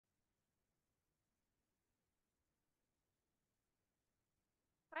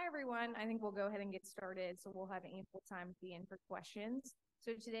Hi, everyone. I think we'll go ahead and get started, so we'll have ample time at the end for questions.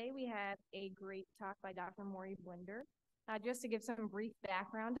 So today we have a great talk by Dr. Morey. Just to give some brief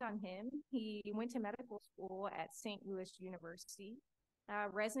background on him, he went to medical school at St. Louis University,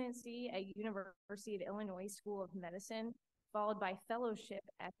 residency at University of Illinois School of Medicine, followed by fellowship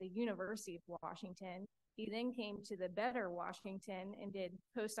at the University of Washington. He then came to the Better Washington and did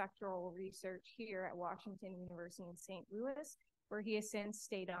postdoctoral research here at Washington University in St. Louis, where he has since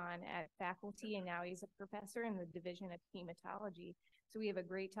stayed on at faculty, and now he's a professor in the Division of Hematology. So we have a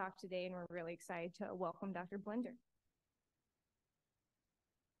great talk today, and we're really excited to welcome Dr. Blender.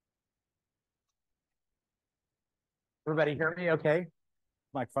 Everybody hear me okay?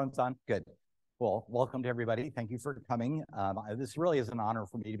 Microphone's on? Good. Well, welcome to everybody. Thank you for coming. This really is an honor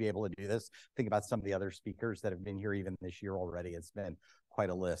for me to be able to do this. Think about some of the other speakers that have been here even this year already. It's been quite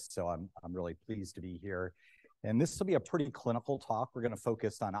a list, so I'm really pleased to be here. And this will be a pretty clinical talk. We're going to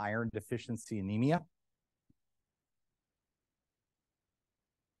focus on iron deficiency anemia.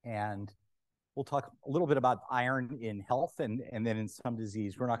 And we'll talk a little bit about iron in health and then in some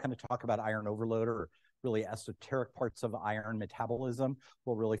disease. We're not going to talk about iron overload or really esoteric parts of iron metabolism.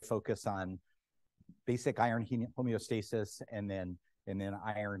 We'll really focus on basic iron homeostasis and then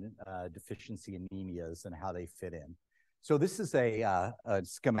iron deficiency anemias and how they fit in. So this is a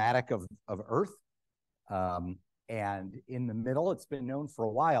schematic of Earth. And in the middle, it's been known for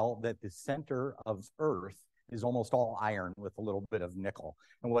a while that the center of Earth is almost all iron with a little bit of nickel.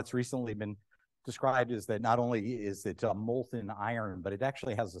 And what's recently been described is that not only is it molten iron, but it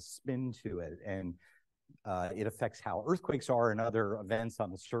actually has a spin to it. And it affects how earthquakes are and other events on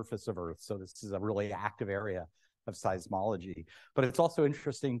the surface of Earth. So this is a really active area of seismology. But it's also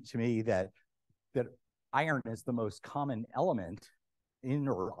interesting to me that iron is the most common element in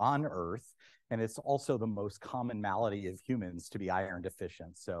or on Earth, and it's also the most common malady of humans to be iron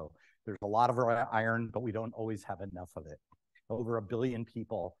deficient. So there's a lot of iron, but we don't always have enough of it. Over 1 billion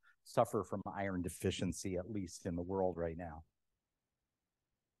people suffer from iron deficiency, at least in the world right now.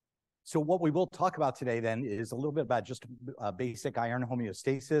 So what we will talk about today then is a little bit about just basic iron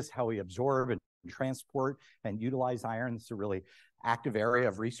homeostasis, how we absorb and transport and utilize iron. It's a really active area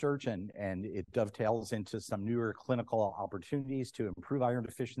of research, and it dovetails into some newer clinical opportunities to improve iron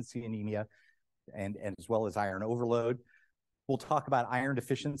deficiency anemia and as well as iron overload. We'll talk about iron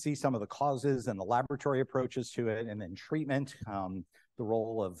deficiency, some of the causes and the laboratory approaches to it, and then treatment. The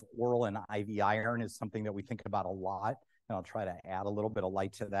role of oral and IV iron is something that we think about a lot. And I'll try to add a little bit of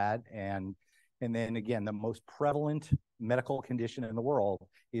light to that. And then again, the most prevalent medical condition in the world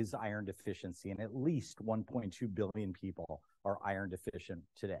is iron deficiency, and at least 1.2 billion people are iron deficient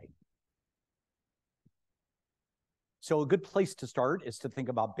today. So a good place to start is to think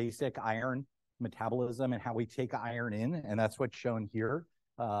about basic iron metabolism and how we take iron in, and that's what's shown here.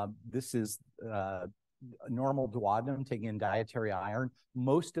 This is a normal duodenum taking in dietary iron.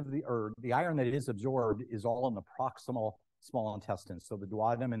 Most of the iron that is absorbed is all in the proximal small intestine. So the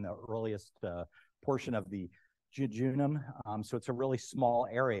duodenum in the earliest portion of the jejunum. So it's a really small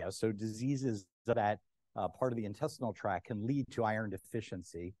area. So diseases of that part of the intestinal tract can lead to iron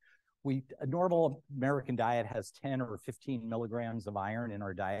deficiency. A normal American diet has 10 or 15 milligrams of iron in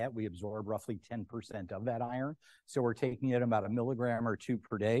our diet. We absorb roughly 10% of that iron. So we're taking it about 1 milligram or 2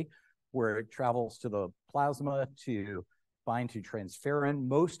 per day, where it travels to the plasma to bind to transferrin.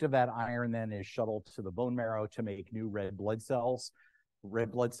 Most of that iron then is shuttled to the bone marrow to make new red blood cells.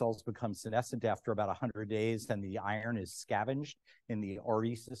 Red blood cells become senescent after about 100 days, and the iron is scavenged in the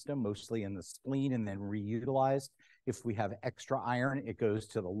RE system, mostly in the spleen, and then reutilized. If we have extra iron, it goes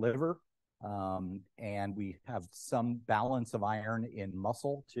to the liver, and we have some balance of iron in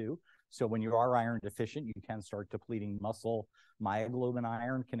muscle too. So when you are iron deficient, you can start depleting muscle. Myoglobin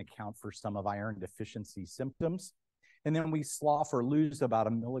iron can account for some of iron deficiency symptoms. And then we slough or lose about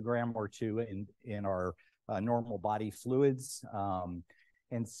 1 milligram or 2 in our normal body fluids.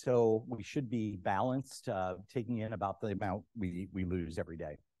 And so we should be balanced, taking in about the amount we lose every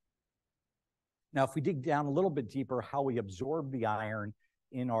day. Now, if we dig down a little bit deeper, how we absorb the iron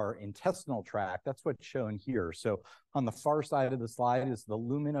in our intestinal tract, that's what's shown here. So on the far side of the slide is the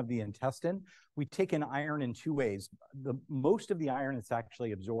lumen of the intestine. We take in iron in 2 ways. Most of the iron that's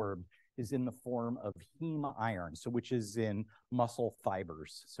actually absorbed is in the form of heme iron, so which is in muscle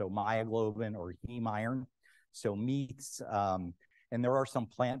fibers, so myoglobin or heme iron, so meats, and there are some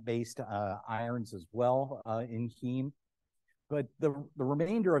plant-based irons as well in heme. But the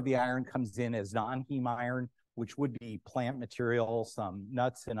remainder of the iron comes in as non-heme iron, which would be plant material, some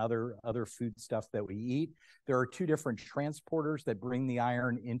nuts and other food stuff that we eat. There are 2 different transporters that bring the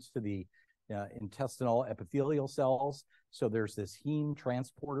iron into the intestinal epithelial cells. So there's this heme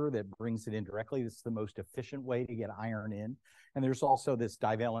transporter that brings it in directly. This is the most efficient way to get iron in. And there's also this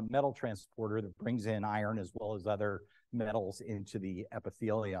divalent metal transporter that brings in iron as well as other metals into the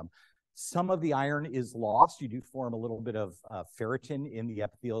epithelium. Some of the iron is lost. You do form a little bit of ferritin in the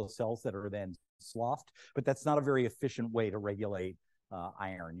epithelial cells that are then sloughed, but that's not a very efficient way to regulate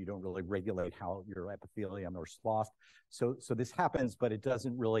iron. You don't really regulate how your epithelium are sloughed. So this happens, but it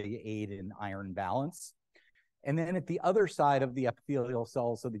doesn't really aid in iron balance. And then at the other side of the epithelial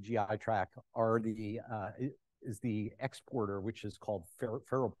cells of the GI tract is the exporter, which is called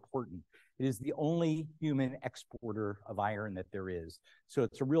ferroportin. It is the only human exporter of iron that there is. So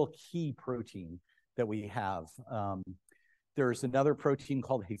it's a real key protein that we have. There's another protein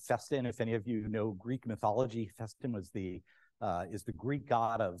called Hephaestus. If any of you know Greek mythology, Hephaestus was is the Greek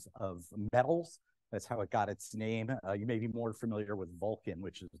god of metals. That's how it got its name. You may be more familiar with Vulcan,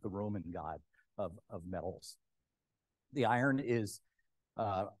 which is the Roman god of metals. The iron is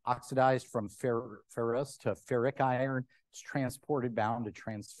oxidized from ferrous to ferric iron. It's transported bound to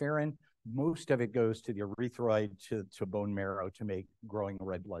transferrin. Most of it goes to the erythroid, to bone marrow to make growing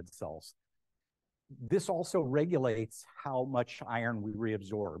red blood cells. This also regulates how much iron we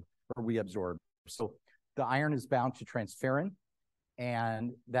absorb. So the iron is bound to transferrin,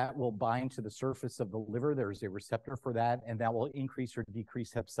 and that will bind to the surface of the liver. There's a receptor for that, and that will increase or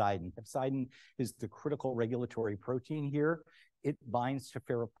decrease hepcidin. Hepcidin is the critical regulatory protein here. It binds to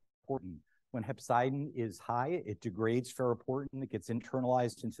ferroportin. When hepcidin is high, it degrades ferroportin. It gets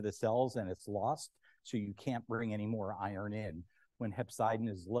internalized into the cells and it's lost, so you can't bring any more iron in. When hepcidin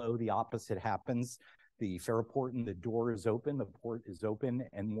is low, the opposite happens. The ferroportin, the door is open, the port is open,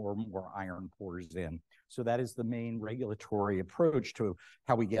 and more iron pours in. So that is the main regulatory approach to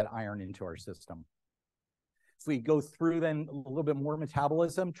how we get iron into our system. If we go through then a little bit more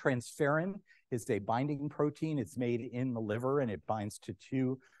metabolism, transferrin is a binding protein. It's made in the liver, and it binds to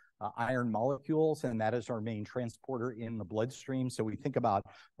two iron molecules, and that is our main transporter in the bloodstream. So we think about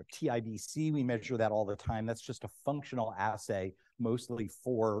our TIBC, we measure that all the time. That's just a functional assay, mostly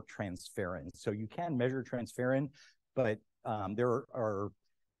for transferrin. So you can measure transferrin, but there are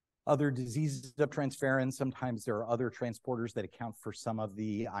other diseases of transferrin. Sometimes there are other transporters that account for some of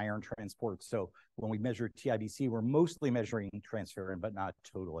the iron transport. So when we measure TIBC, we're mostly measuring transferrin, but not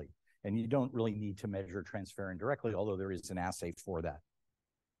totally. And you don't really need to measure transferrin directly, although there is an assay for that.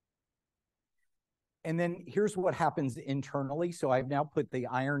 And then here's what happens internally. So I've now put the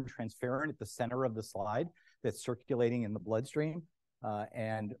iron transferrin at the center of the slide that's circulating in the bloodstream.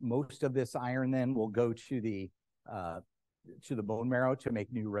 And most of this iron then will go to the bone marrow to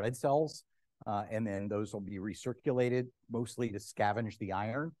make new red cells. And then those will be recirculated, mostly to scavenge the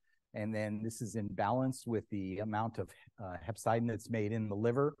iron. And then this is in balance with the amount of hepcidin that's made in the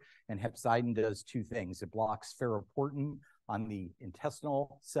liver. And hepcidin does two things. It blocks ferroportin on the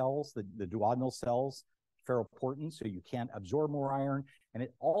intestinal cells, the duodenal cells, ferroportin, so you can't absorb more iron. And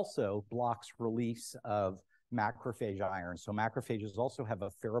it also blocks release of macrophage iron. So macrophages also have a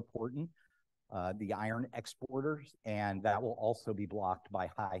ferroportin, the iron exporters, and that will also be blocked by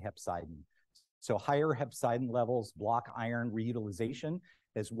high hepcidin. So higher hepcidin levels block iron reutilization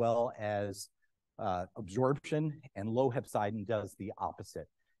as well as absorption, and low hepcidin does the opposite.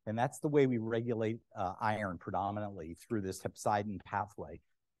 And that's the way we regulate iron predominantly, through this hepcidin pathway.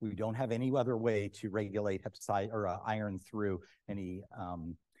 We don't have any other way to regulate iron through any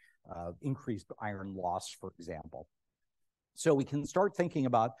increased iron loss, for example. So we can start thinking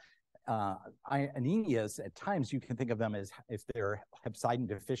about anemias. At times you can think of them as if they're hepcidin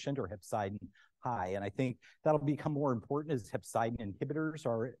deficient or hepcidin high. And I think that'll become more important as hepcidin inhibitors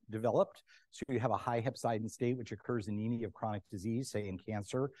are developed. So you have a high hepcidin state, which occurs in anemia of chronic disease, say in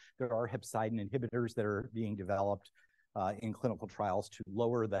cancer. There are hepcidin inhibitors that are being developed in clinical trials to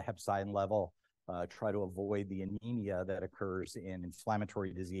lower the hepcidin level, try to avoid the anemia that occurs in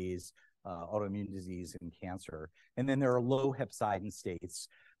inflammatory disease, autoimmune disease, and cancer. And then there are low hepcidin states.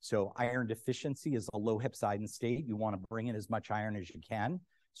 So iron deficiency is a low hepcidin state. You want to bring in as much iron as you can.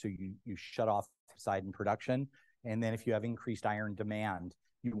 So you shut off hepcidin production. And then if you have increased iron demand,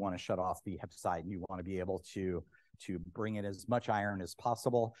 you want to shut off the hepcidin. You want to be able to bring in as much iron as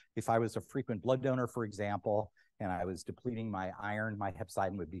possible. If I was a frequent blood donor, for example, and I was depleting my iron, my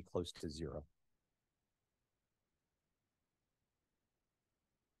hepcidin would be close to zero.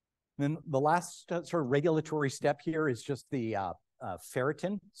 Then the last sort of regulatory step here is just the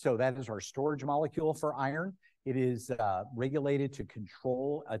ferritin. So that is our storage molecule for iron. It is regulated to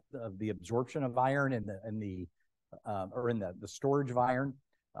control the absorption of iron in the storage of iron.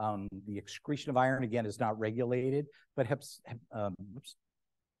 The excretion of iron, again, is not regulated, but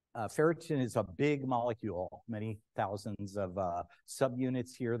ferritin is a big molecule, many thousands of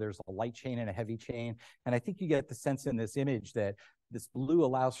subunits here. There's a light chain and a heavy chain. And I think you get the sense in this image that this blue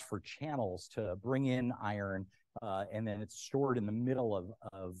allows for channels to bring in iron, and then it's stored in the middle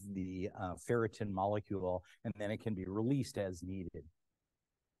of the ferritin molecule, and then it can be released as needed.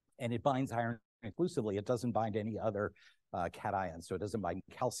 And it binds iron exclusively. It doesn't bind any other cations. So it doesn't bind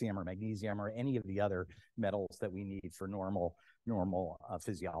calcium or magnesium or any of the other metals that we need for normal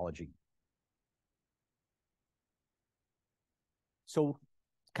physiology. So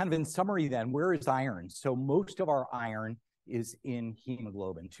kind of in summary then, where is iron? So most of our iron is in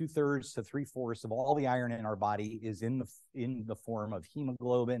hemoglobin. 2/3 to 3/4 of all the iron in our body is in the form of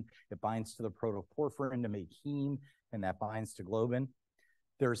hemoglobin. It binds to the protoporphyrin to make heme, and that binds to globin.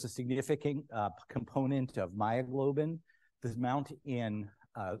 There's a significant component of myoglobin. The amount in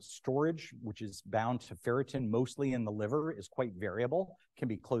storage, which is bound to ferritin mostly in the liver, is quite variable. It can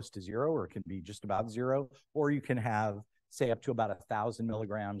be close to zero, or it can be just about zero, or you can have, say, up to about 1,000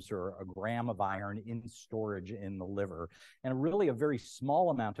 milligrams or a gram of iron in storage in the liver. And really a very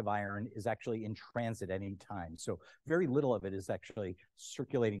small amount of iron is actually in transit any time. So very little of it is actually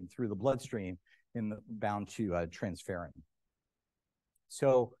circulating through the bloodstream bound to transferrin.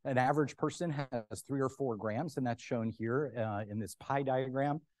 So an average person has 3 or 4 grams, and that's shown here in this pie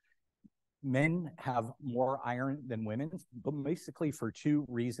diagram. Men have more iron than women, but basically for 2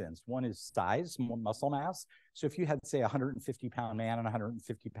 reasons. One is size, muscle mass. So if you had, say, a 150-pound man and a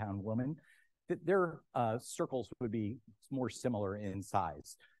 150-pound woman, their circles would be more similar in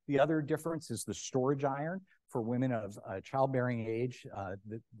size. The other difference is the storage iron. For women of childbearing age,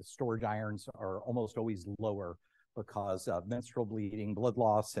 the storage irons are almost always lower because of menstrual bleeding, blood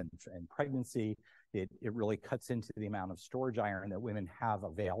loss, and pregnancy. It really cuts into the amount of storage iron that women have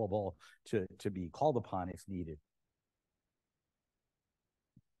available to be called upon if needed.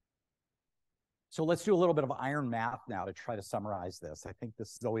 So let's do a little bit of iron math now to try to summarize this. I think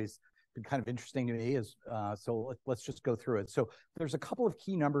this has always been kind of interesting to me, so let's just go through it. So there's a couple of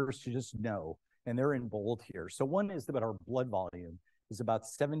key numbers to just know, and they're in bold here. So one is that our blood volume is about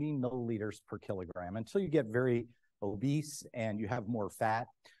 70 milliliters per kilogram. Until you get very obese and you have more fat,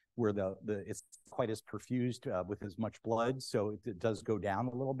 where it's quite as perfused with as much blood, so it does go down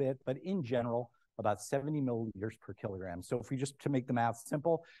a little bit. But in general, about 70 milliliters per kilogram. So if we just, to make the math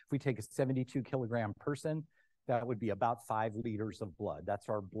simple, if we take a 72 kilogram person, that would be about 5 liters of blood. That's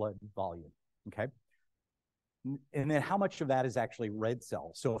our blood volume, okay? And then how much of that is actually red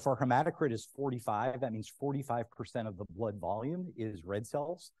cells? So if our hematocrit is 45, that means 45% of the blood volume is red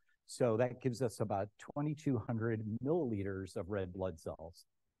cells. So that gives us about 2,200 milliliters of red blood cells.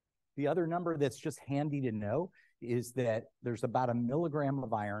 The other number that's just handy to know is that there's about 1 milligram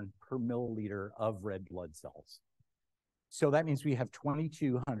of iron per milliliter of red blood cells. So that means we have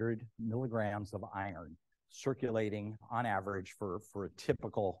 2,200 milligrams of iron circulating on average for a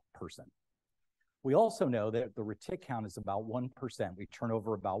typical person. We also know that the retic count is about 1%. We turn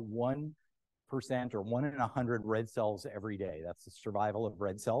over about 1% or 1 in 100 red cells every day. That's the survival of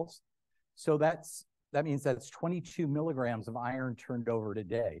red cells. So that means that's 22 milligrams of iron turned over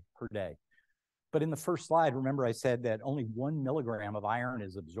per day. But in the first slide, remember I said that only 1 milligram of iron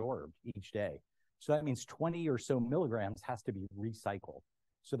is absorbed each day. So that means 20 or so milligrams has to be recycled.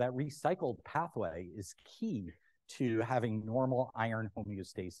 So that recycled pathway is key to having normal iron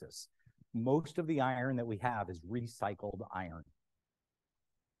homeostasis. Most of the iron that we have is recycled iron.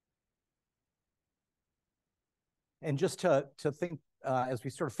 And just to think, as we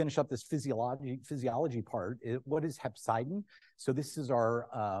sort of finish up this physiology part, what is hepcidin? So this is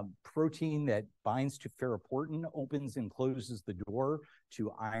our protein that binds to ferroportin, opens and closes the door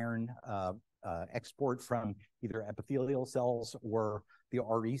to iron export from either epithelial cells or the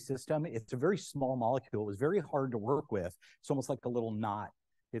RE system. It's a very small molecule. It was very hard to work with. It's almost like a little knot.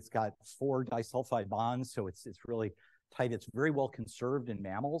 It's got 4 disulfide bonds, so it's really tight. It's very well conserved in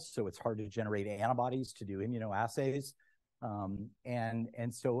mammals, so it's hard to generate antibodies to do immunoassays.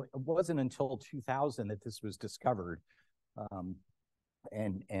 And so it wasn't until 2000 that this was discovered,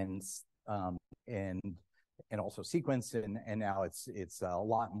 and also sequenced, and now it's a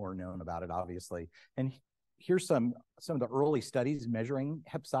lot more known about it, obviously. And here's some of the early studies measuring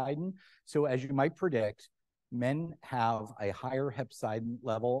hepcidin. So as you might predict, men have a higher hepcidin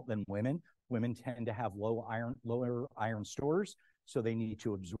level than women. Women tend to have lower iron stores, so they need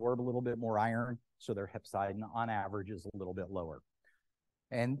to absorb a little bit more iron, so their hepcidin on average is a little bit lower.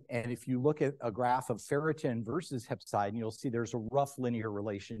 And if you look at a graph of ferritin versus hepcidin, you'll see there's a rough linear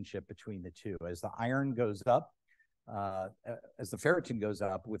relationship between the two. As the iron goes up, as the ferritin goes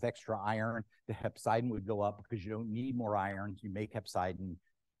up with extra iron, the hepcidin would go up because you don't need more iron. You make hepcidin,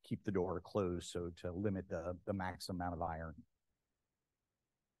 keep the door closed, so to limit the maximum amount of iron.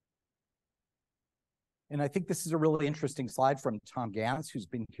 And I think this is a really interesting slide from Tom Gans, who's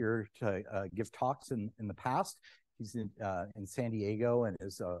been here to give talks in the past. He's in San Diego and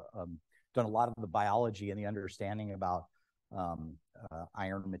has done a lot of the biology and the understanding about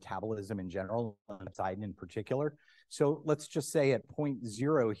iron metabolism in general, and hepcidin in particular. So let's just say at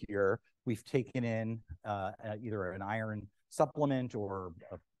 0.0 here, we've taken in either an iron supplement or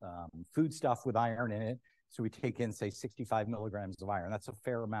food stuff with iron in it. So we take in, say, 65 milligrams of iron. That's a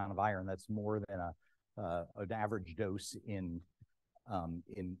fair amount of iron. That's more than an average dose in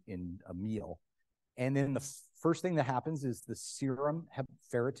a meal. And then the first thing that happens is the serum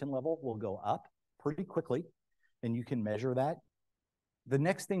ferritin level will go up pretty quickly, and you can measure that. The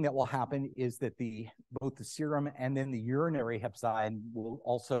next thing that will happen is that both the serum and then the urinary hepcidin will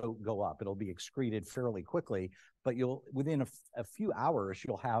also go up. It'll be excreted fairly quickly, but within a few hours,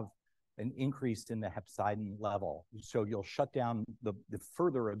 you'll have an increase in the hepcidin level. So you'll shut down the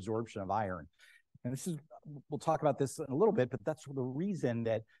further absorption of iron. And we'll talk about this in a little bit, but that's the reason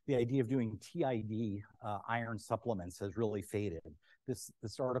that the idea of doing TID iron supplements has really faded.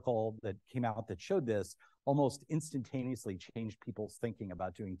 This article that came out that showed this almost instantaneously changed people's thinking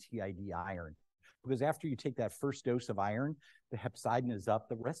about doing TID iron. Because after you take that first dose of iron, the hepcidin is up.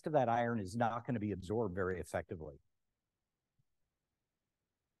 The rest of that iron is not going to be absorbed very effectively.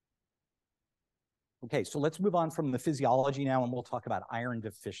 Okay, so let's move on from the physiology now, and we'll talk about iron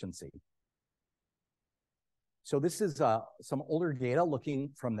deficiency. So this is some older data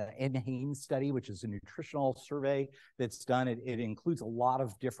looking from the NHANES study, which is a nutritional survey that's done. It includes a lot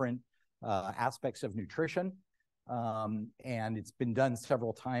of different aspects of nutrition, and it's been done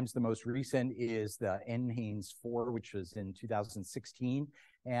several times. The most recent is the NHANES 4, which was in 2016.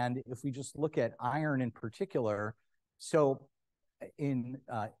 And if we just look at iron in particular, so in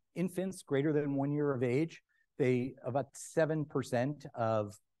infants greater than 1 year of age, about 7%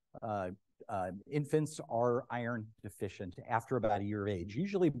 of infants are iron deficient after about a year of age.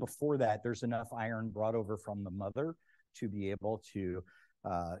 Usually before that, there's enough iron brought over from the mother to be able to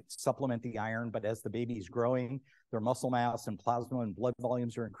supplement the iron. But as the baby is growing, their muscle mass and plasma and blood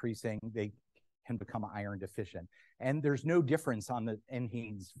volumes are increasing. They can become iron deficient. And there's no difference on the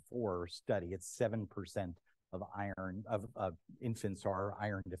NHANES 4 study. It's 7% of infants are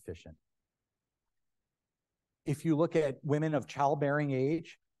iron deficient. If you look at women of childbearing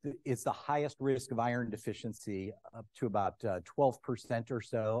age, it's the highest risk of iron deficiency. Up to about 12% or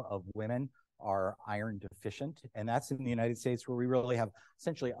so of women are iron deficient. And that's in the United States, where we really have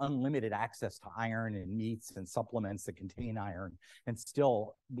essentially unlimited access to iron and meats and supplements that contain iron. And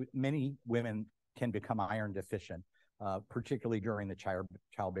still, many women can become iron deficient, particularly during the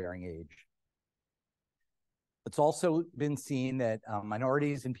childbearing age. It's also been seen that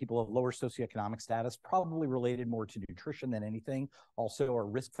minorities and people of lower socioeconomic status, probably related more to nutrition than anything, also are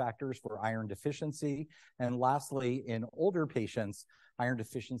risk factors for iron deficiency. And lastly, in older patients, iron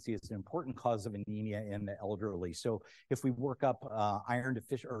deficiency is an important cause of anemia in the elderly. So if we work up iron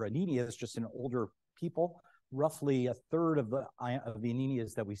deficiency or anemia is just in older people, roughly a third of the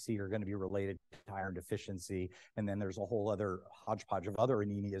anemias that we see are going to be related to iron deficiency. And then there's a whole other hodgepodge of other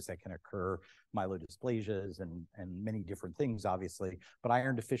anemias that can occur, myelodysplasias and many different things, obviously. But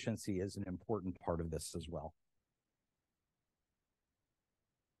iron deficiency is an important part of this as well.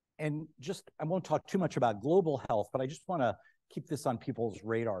 And I won't talk too much about global health, but I just want to keep this on people's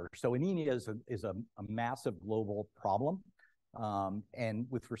radar. So anemia is a massive global problem. And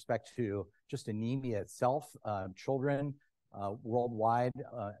with respect to just anemia itself, children worldwide,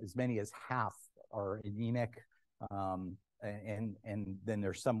 as many as half are anemic. And then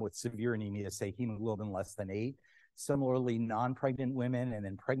there's some with severe anemia, say hemoglobin less than 8. Similarly, non-pregnant women and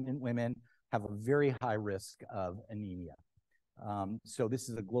then pregnant women have a very high risk of anemia. So this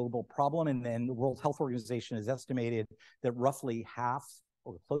is a global problem. And then the World Health Organization has estimated that roughly half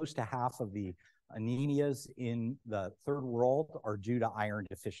or close to half of the anemias in the third world are due to iron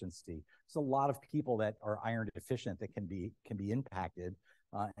deficiency. There's a lot of people that are iron deficient that can be impacted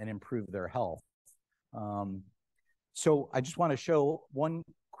and improve their health. So I just want to show one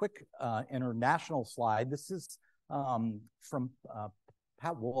quick international slide. This is from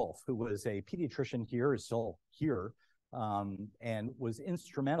Pat Wolf, who was a pediatrician here, is still here, and was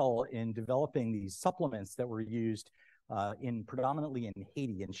instrumental in developing these supplements that were used predominantly in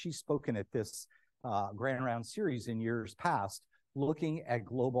Haiti. And she's spoken at this Grand Round series in years past, looking at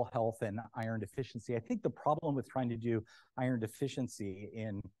global health and iron deficiency. I think the problem with trying to do iron deficiency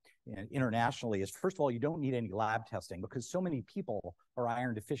internationally is, first of all, you don't need any lab testing because so many people are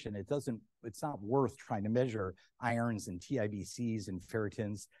iron deficient. It's not worth trying to measure irons and TIBCs and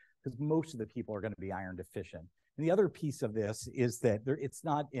ferritins. because most of the people are going to be iron deficient. And the other piece of this is that it's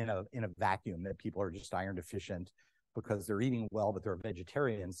not in a vacuum that people are just iron deficient because they're eating well, but they're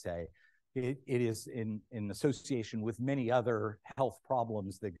vegetarians, say. It is in association with many other health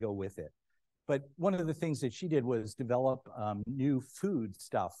problems that go with it. But one of the things that she did was develop new food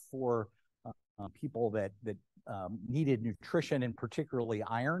stuff for people that needed nutrition and particularly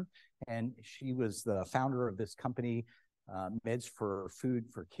iron. And she was the founder of this company, Meds for Food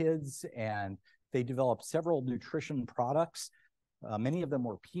for Kids, and they developed several nutrition products. Many of them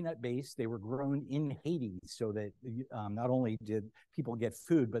were peanut-based. They were grown in Haiti so that not only did people get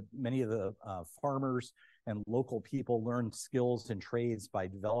food, but many of the farmers and local people learned skills and trades by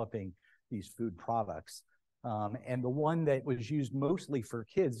developing these food products. And the one that was used mostly for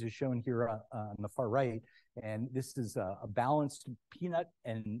kids is shown here on the far right. And this is a balanced peanut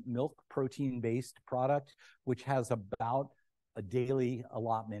and milk protein-based product, which has about a daily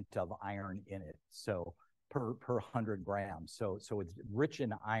allotment of iron in it. So per 100 grams. So it's rich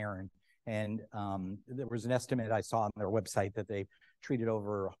in iron. And there was an estimate I saw on their website that they treated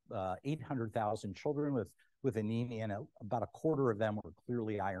over 800,000 children with anemia, and about a quarter of them were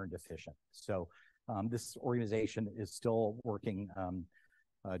clearly iron deficient. So this organization is still working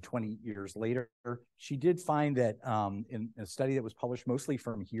 20 years later. She did find that in a study that was published mostly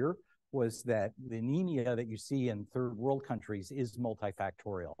from here was that the anemia that you see in third world countries is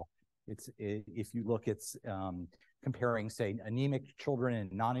multifactorial. If you look, it's comparing, say, anemic children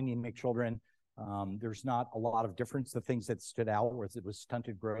and non-anemic children. There's not a lot of difference. The things that stood out was it was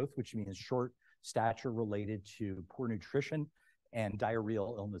stunted growth, which means short stature related to poor nutrition, and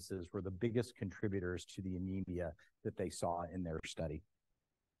diarrheal illnesses were the biggest contributors to the anemia that they saw in their study.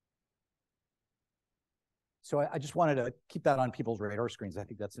 So I just wanted to keep that on people's radar screens. I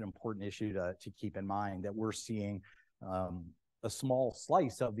think that's an important issue to keep in mind, that we're seeing a small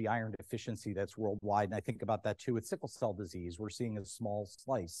slice of the iron deficiency that's worldwide. And I think about that too with sickle cell disease. We're seeing a small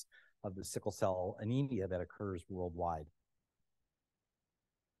slice of the sickle cell anemia that occurs worldwide.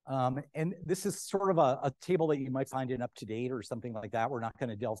 And this is sort of a table that you might find in UpToDate or something like that. We're not going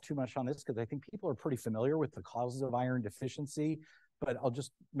to delve too much on this because I think people are pretty familiar with the causes of iron deficiency, but I'll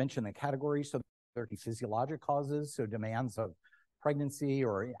just mention the categories. So there are physiologic causes, so demands of pregnancy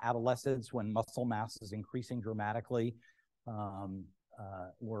or adolescence when muscle mass is increasing dramatically,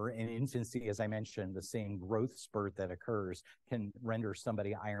 or in infancy, as I mentioned, the same growth spurt that occurs can render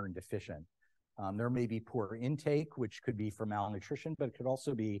somebody iron deficient. There may be poor intake, which could be from malnutrition, but it could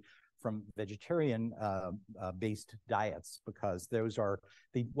also be from vegetarian based diets, because those are,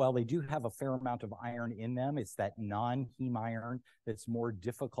 while they do have a fair amount of iron in them, it's that non-heme iron that's more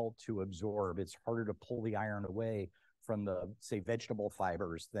difficult to absorb. It's harder to pull the iron away from the, say, vegetable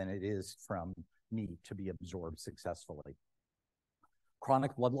fibers than it is from meat to be absorbed successfully.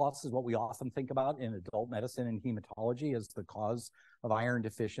 Chronic blood loss is what we often think about in adult medicine and hematology as the cause of iron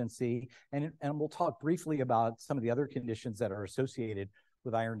deficiency. And we'll talk briefly about some of the other conditions that are associated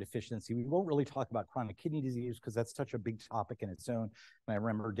with iron deficiency. We won't really talk about chronic kidney disease because that's such a big topic in its own. And I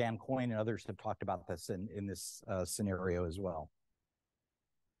remember Dan Coyne and others have talked about this in this scenario as well.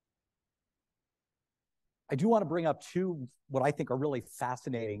 I do want to bring up two what I think are really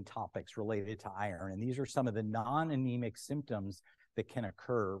fascinating topics related to iron. And these are some of the non-anemic symptoms that can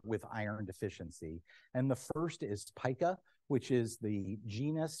occur with iron deficiency. And the first is pica, which is the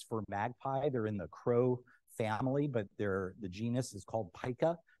genus for magpie. They're in the crow family, but the genus is called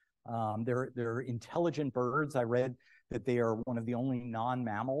pica. They're intelligent birds. I read that they are one of the only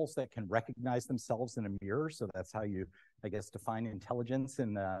non-mammals that can recognize themselves in a mirror. So that's how you, I guess, define intelligence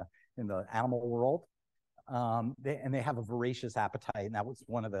in the animal world. They have a voracious appetite, and that was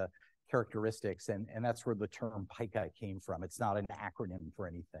one of the characteristics, and that's where the term pica came from. It's not an acronym for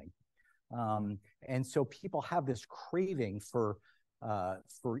anything. And so people have this craving for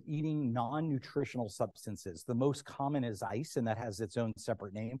eating non-nutritional substances. The most common is ice, and that has its own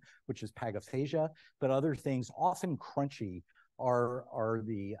separate name, which is pagophagia. But other things, often crunchy, are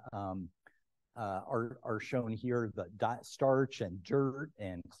shown here. The starch and dirt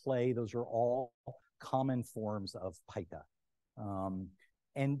and clay; those are all common forms of pica.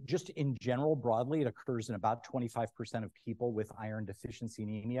 And just in general, broadly, it occurs in about 25% of people with iron deficiency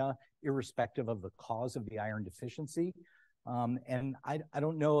anemia, irrespective of the cause of the iron deficiency. And I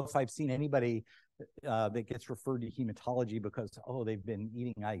don't know if I've seen anybody that gets referred to hematology because, oh, they've been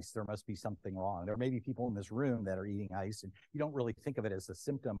eating ice. There must be something wrong. There may be people in this room that are eating ice, and you don't really think of it as a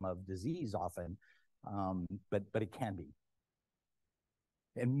symptom of disease often, but it can be.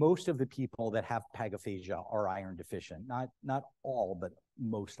 And most of the people that have pagophagia are iron deficient. Not all, but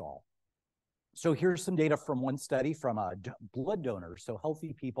most all. So here's some data from one study from blood donors, so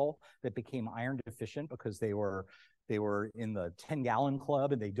healthy people that became iron deficient because they were in the 10-gallon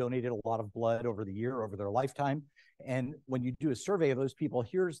club and they donated a lot of blood over the year, over their lifetime. And when you do a survey of those people,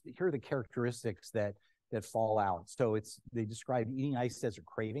 here are the characteristics that fall out. So they describe eating ice as a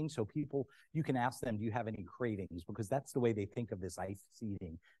craving. So people, you can ask them, do you have any cravings? Because that's the way they think of this ice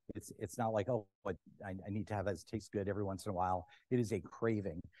eating. It's not like, oh, but I need to have this taste good every once in a while. It is a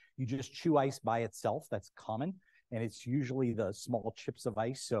craving. You just chew ice by itself. That's common. And it's usually the small chips of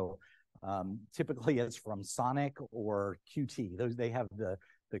ice. So typically it's from Sonic or QT. They have the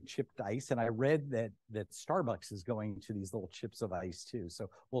chipped ice. And I read that Starbucks is going to these little chips of ice too. So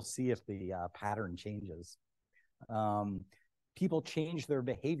we'll see if the pattern changes. People change their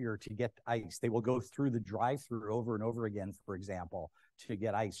behavior to get ice. They will go through the drive-through over and over again, for example, to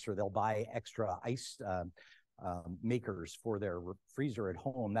get ice, or they'll buy extra ice makers for their freezer at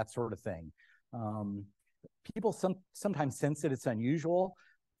home, that sort of thing. People sometimes sense that it's unusual.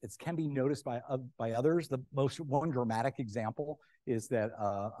 It can be noticed by others. The one dramatic example is that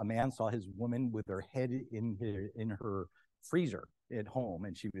a man saw his woman with her head in her freezer at home,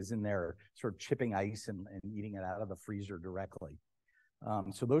 and she was in there sort of chipping ice and eating it out of the freezer directly.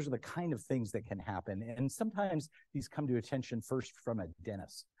 So those are the kind of things that can happen. And sometimes these come to attention first from a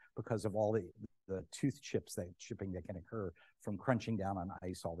dentist because of all the tooth chipping that can occur from crunching down on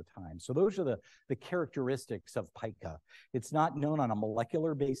ice all the time. So those are the characteristics of pica. It's not known on a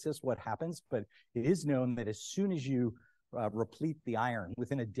molecular basis what happens, but it is known that as soon as you replete the iron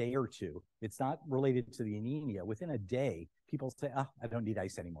within a day or two, it's not related to the anemia. Within a day, people say, oh, I don't need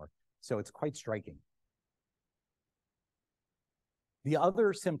ice anymore. So it's quite striking. The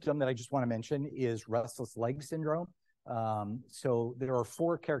other symptom that I just want to mention is restless leg syndrome. So there are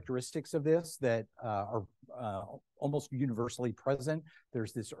 4 characteristics of this that are almost universally present.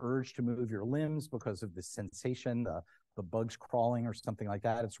 There's this urge to move your limbs because of the sensation, the bugs crawling or something like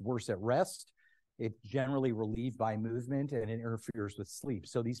that. It's worse at rest. It's generally relieved by movement, and it interferes with sleep.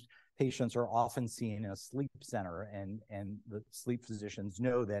 So these patients are often seen in a sleep center, and the sleep physicians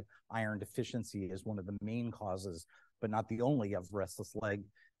know that iron deficiency is one of the main causes, but not the only, of restless leg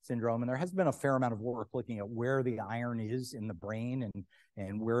syndrome. And there has been a fair amount of work looking at where the iron is in the brain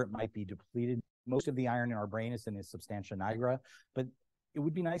and where it might be depleted. Most of the iron in our brain is in the substantia nigra, but it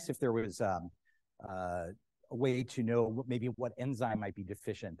would be nice if there was a way to know maybe what enzyme might be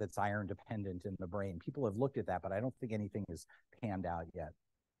deficient that's iron dependent in the brain. People have looked at that, but I don't think anything is panned out yet.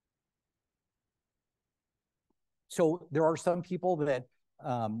 So there are some people that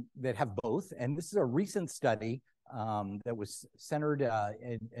have both, and this is a recent study that was centered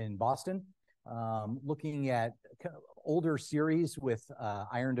in Boston, looking at older series with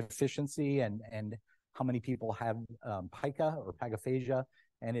iron deficiency and how many people have pica or pagophagia,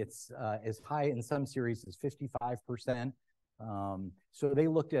 and it's as high in some series as 55%. So they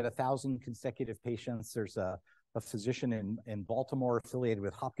looked at 1,000 consecutive patients. There's a physician in Baltimore affiliated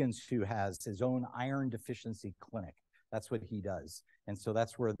with Hopkins who has his own iron deficiency clinic. That's what he does. And so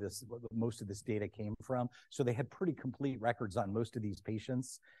that's where most of this data came from. So they had pretty complete records on most of these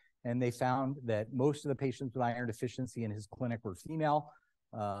patients. And they found that most of the patients with iron deficiency in his clinic were female.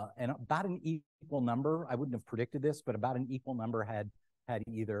 And about an equal number, I wouldn't have predicted this, but about an equal number had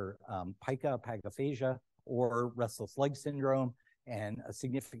either pica, pagophagia, or restless leg syndrome. And a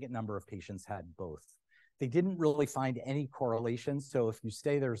significant number of patients had both. They didn't really find any correlation. So if you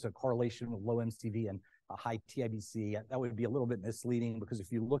say there's a correlation with low MCV and a high TIBC, that would be a little bit misleading, because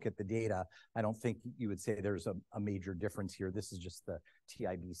if you look at the data, I don't think you would say there's a major difference here. This is just the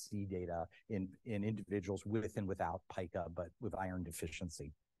TIBC data in individuals with and without pica, but with iron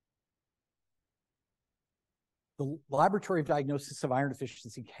deficiency. The laboratory diagnosis of iron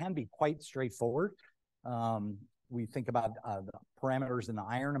deficiency can be quite straightforward. We think about the parameters in the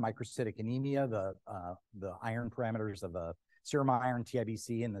iron and microcytic anemia, the iron parameters of the serum iron,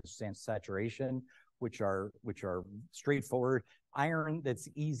 TIBC, and the saturation, which are straightforward. Iron that's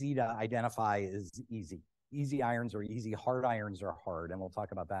easy to identify is easy. Easy irons are easy, hard irons are hard, and we'll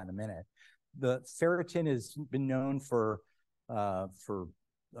talk about that in a minute. The ferritin has been known for almost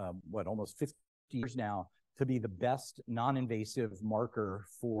 50 years now to be the best non-invasive marker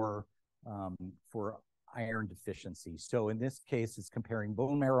for iron deficiency. So in this case, it's comparing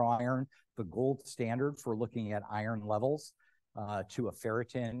bone marrow iron, the gold standard for looking at iron levels, to a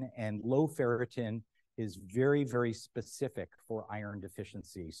ferritin, and low ferritin is very, very specific for iron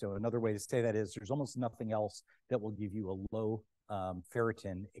deficiency. So another way to say that is there's almost nothing else that will give you a low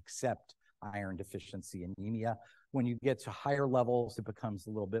ferritin except iron deficiency anemia. When you get to higher levels, it becomes a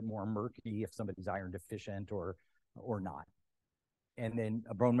little bit more murky if somebody's iron deficient or not. And then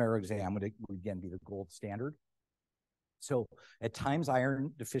a bone marrow exam would again be the gold standard. So at times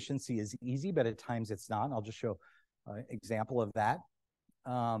iron deficiency is easy, but at times it's not. And I'll just show an example of that.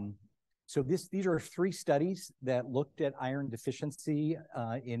 So these are 3 studies that looked at iron deficiency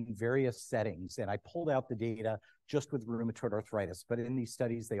in various settings. And I pulled out the data just with rheumatoid arthritis. But in these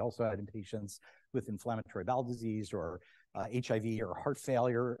studies, they also had in patients with inflammatory bowel disease or HIV or heart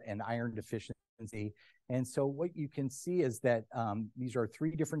failure and iron deficiency. And so what you can see is that these are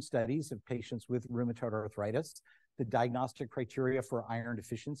 3 different studies of patients with rheumatoid arthritis. The diagnostic criteria for iron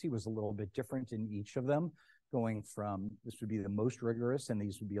deficiency was a little bit different in each of them, going from, this would be the most rigorous, and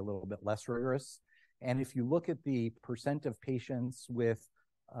these would be a little bit less rigorous. And if you look at the percent of patients with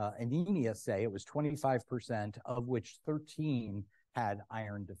anemia, say, it was 25%, of which 13 had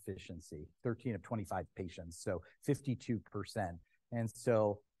iron deficiency, 13 of 25 patients, so 52%. And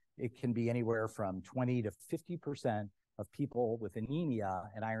so it can be anywhere from 20 to 50% of people with anemia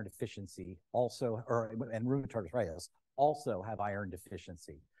and iron deficiency also, and rheumatoid arthritis also have iron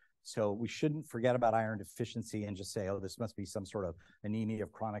deficiency. So we shouldn't forget about iron deficiency and just say, oh, this must be some sort of anemia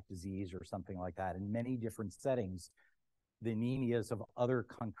of chronic disease or something like that. In many different settings, the anemias of other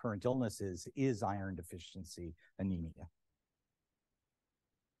concurrent illnesses is iron deficiency anemia.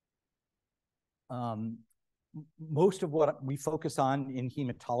 Most of what we focus on in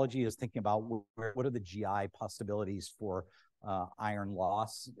hematology is thinking about what are the GI possibilities for iron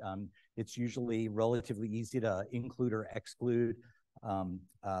loss. It's usually relatively easy to include or exclude,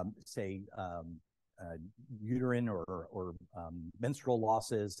 say, uterine or menstrual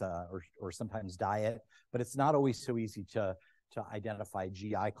losses or sometimes diet, but it's not always so easy to identify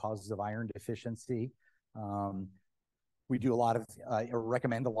GI causes of iron deficiency. We do a lot of, or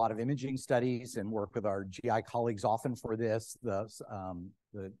recommend a lot of imaging studies and work with our GI colleagues often for this.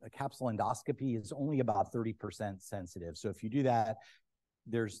 The capsule endoscopy is only about 30% sensitive. So if you do that,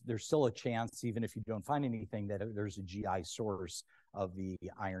 there's still a chance, even if you don't find anything, that there's a GI source of the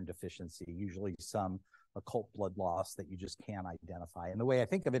iron deficiency, usually some occult blood loss that you just can't identify. And the way I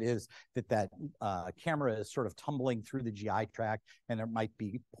think of it is that camera is sort of tumbling through the GI tract, and it might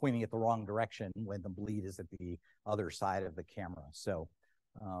be pointing at the wrong direction when the bleed is at the other side of the camera. So,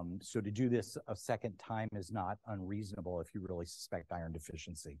 so to do this a second time is not unreasonable if you really suspect iron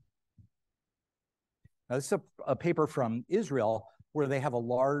deficiency. Now, this is a paper from Israel where they have a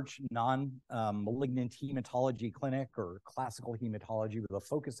large non-malignant hematology clinic or classical hematology with a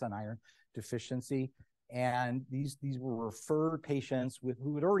focus on iron deficiency. And these were referred patients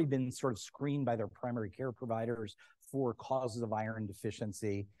who had already been sort of screened by their primary care providers for causes of iron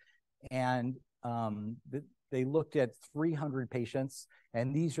deficiency. And they looked at 300 patients,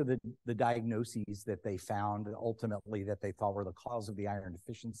 and these are the diagnoses that they found ultimately that they thought were the cause of the iron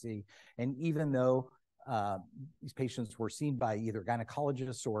deficiency. And even though these patients were seen by either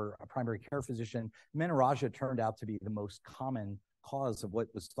gynecologists or a primary care physician, menorrhagia turned out to be the most common cause of what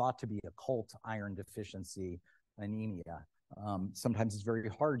was thought to be occult iron deficiency anemia. Sometimes it's very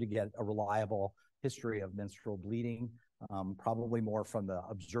hard to get a reliable history of menstrual bleeding, probably more from the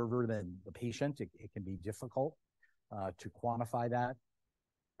observer than the patient. It can be difficult to quantify that.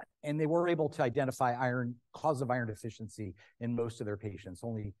 And they were able to identify cause of iron deficiency in most of their patients.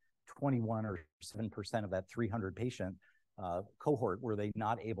 Only 21 or 7% of that 300 patient cohort were they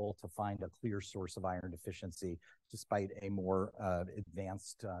not able to find a clear source of iron deficiency despite a more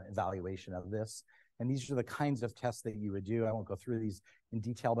advanced evaluation of this. And these are the kinds of tests that you would do. I won't go through these in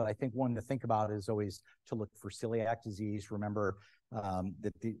detail, but I think one to think about is always to look for celiac disease. Remember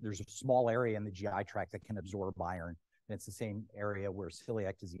that there's a small area in the GI tract that can absorb iron. And it's the same area where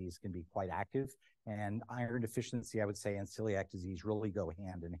celiac disease can be quite active. And iron deficiency, I would say, and celiac disease really go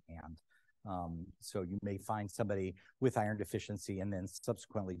hand in hand. So you may find somebody with iron deficiency and then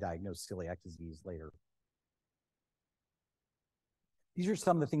subsequently diagnose celiac disease later. These are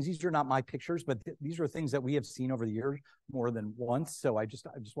some of the things. These are not my pictures, but these are things that we have seen over the years more than once. So I just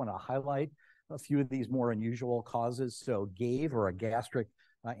want to highlight a few of these more unusual causes. So GAVE, or a gastric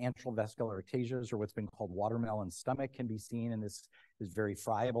antral vascular ectasias, or what's been called watermelon stomach, can be seen, and this is very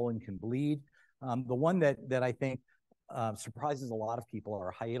friable and can bleed. The one that I think surprises a lot of people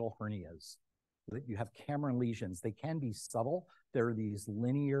are hiatal hernias. You have Cameron lesions. They can be subtle. There are these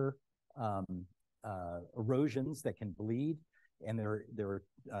linear erosions that can bleed, and they're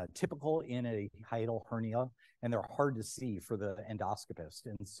typical in a hiatal hernia, and they're hard to see for the endoscopist.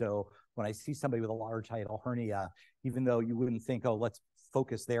 And so when I see somebody with a large hiatal hernia, even though you wouldn't think, oh, let's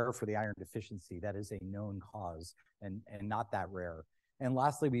focus there for the iron deficiency, that is a known cause and not that rare. And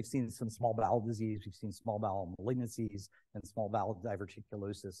lastly, we've seen some small bowel disease. We've seen small bowel malignancies and small bowel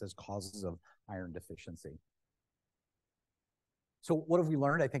diverticulosis as causes of iron deficiency. So what have we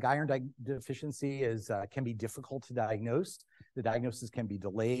learned? I think iron deficiency can be difficult to diagnose. The diagnosis can be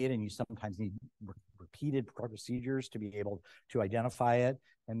delayed, and you sometimes need repeated procedures to be able to identify it.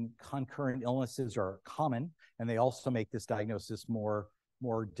 And concurrent illnesses are common, and they also make this diagnosis more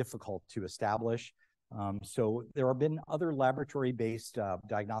difficult to establish. So there have been other laboratory-based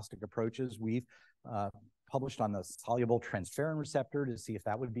diagnostic approaches. We've published on the soluble transferrin receptor to see if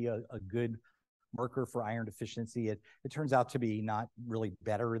that would be a good marker for iron deficiency. It turns out to be not really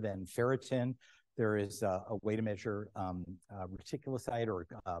better than ferritin. There is a way to measure reticulocyte or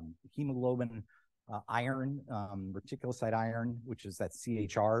hemoglobin iron, reticulocyte iron, which is that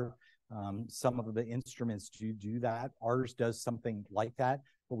CHR. Some of the instruments do that. Ours does something like that,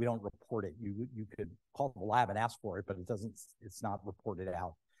 but we don't report it. You could call the lab and ask for it, but it's not reported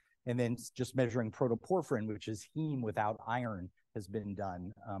out. And then just measuring protoporphyrin, which is heme without iron, has been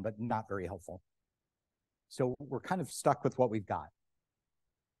done, but not very helpful. So we're kind of stuck with what we've got.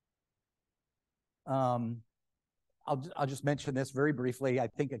 I'll just mention this very briefly. I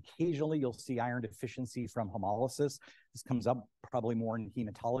think occasionally you'll see iron deficiency from hemolysis. This comes up probably more in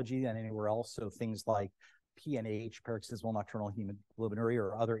hematology than anywhere else. So things like PNH, paroxysmal nocturnal hemoglobinuria,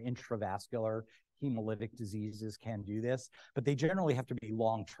 or other intravascular hemolytic diseases can do this, but they generally have to be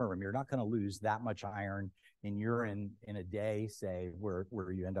long-term. You're not going to lose that much iron in urine in a day, say, where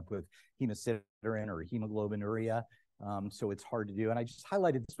you end up with hemosiderin or hemoglobinuria. So it's hard to do. And I just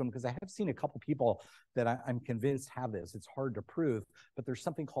highlighted this one because I have seen a couple people that I'm convinced have this. It's hard to prove, but there's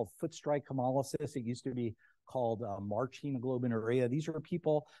something called foot strike hemolysis. It used to be called March hemoglobinuria. These are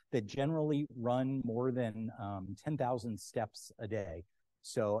people that generally run more than 10,000 steps a day.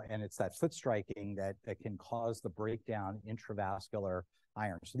 So, and it's that foot striking that can cause the breakdown intravascular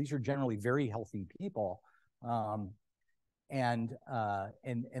iron. So these are generally very healthy people, and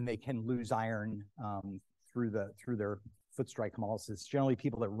they can lose iron through their foot strike hemolysis. Generally,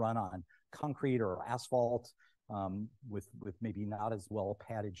 people that run on concrete or asphalt with maybe not as well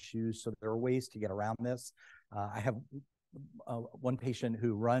padded shoes. So there are ways to get around this. I have one patient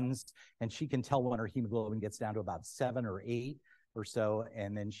who runs, and she can tell when her hemoglobin gets down to about 7 or 8 or so,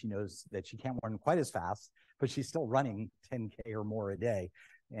 and then she knows that she can't run quite as fast, but she's still running 10K or more a day,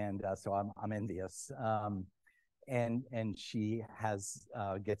 and so I'm envious. And she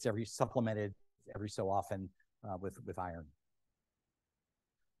gets supplemented every so often with iron.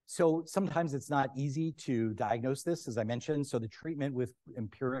 So sometimes it's not easy to diagnose this, as I mentioned. So the treatment with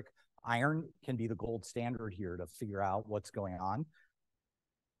empiric iron can be the gold standard here to figure out what's going on.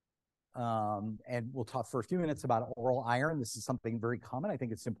 And we'll talk for a few minutes about oral iron. This is something very common. I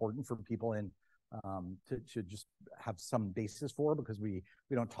think it's important for people to just have some basis for, because we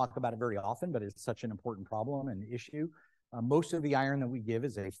don't talk about it very often, but it's such an important problem and issue. Most of the iron that we give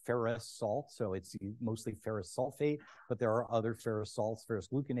is a ferrous salt, so it's mostly ferrous sulfate, but there are other ferrous salts, ferrous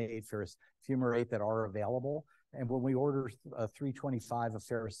gluconate, ferrous fumarate that are available. And when we order 325 of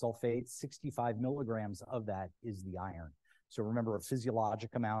ferrous sulfate, 65 milligrams of that is the iron. So remember, a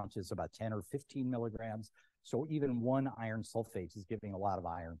physiologic amount is about 10 or 15 milligrams. So even one iron sulfate is giving a lot of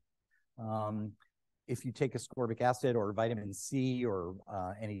iron. If you take ascorbic acid or vitamin C or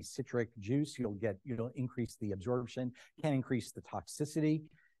any citric juice, you'll increase the absorption, can increase the toxicity.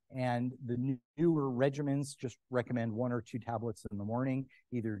 And the newer regimens just recommend 1 or 2 tablets in the morning,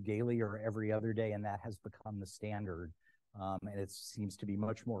 either daily or every other day, and that has become the standard. And it seems to be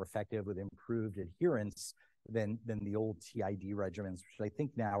much more effective with improved adherence than the old TID regimens, which I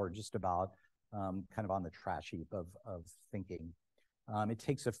think now are just about kind of on the trash heap of thinking. It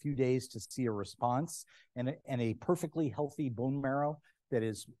takes a few days to see a response, and a perfectly healthy bone marrow that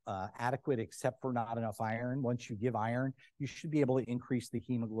is adequate except for not enough iron. Once you give iron, you should be able to increase the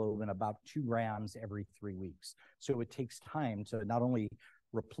hemoglobin about 2 grams every 3 weeks. So it takes time to not only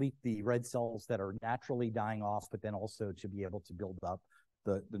replete the red cells that are naturally dying off, but then also to be able to build up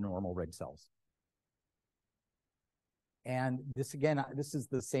the normal red cells. And this, again, this is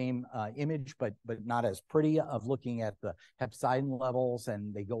the same image, but not as pretty, of looking at the hepcidin levels,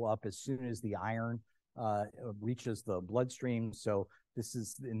 and they go up as soon as the iron reaches the bloodstream. So this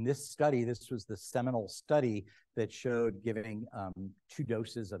is, in this study, this was the seminal study that showed giving 2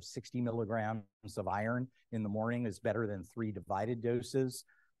 doses of 60 milligrams of iron in the morning is better than 3 divided doses.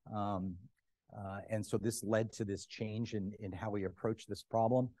 And so this led to this change in how we approach this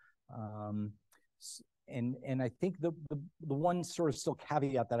problem. And I think the one sort of still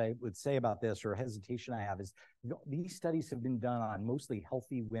caveat that I would say about this, or hesitation I have, is these studies have been done on mostly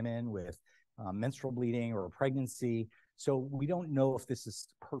healthy women with menstrual bleeding or pregnancy. So we don't know if this is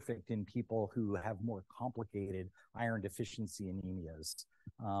perfect in people who have more complicated iron deficiency anemias.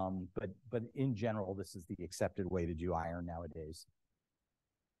 But in general, this is the accepted way to do iron nowadays.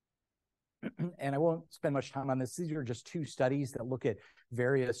 And I won't spend much time on this. These are just two studies that look at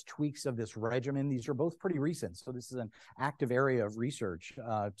various tweaks of this regimen. These are both pretty recent. So this is an active area of research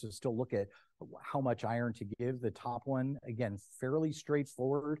to still look at how much iron to give. The top one, again, fairly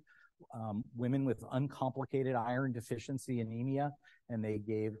straightforward. Women with uncomplicated iron deficiency anemia, and they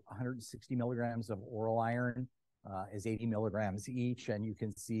gave 160 milligrams of oral iron as 80 milligrams each. And you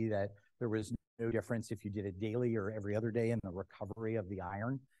can see that there was no difference if you did it daily or every other day in the recovery of the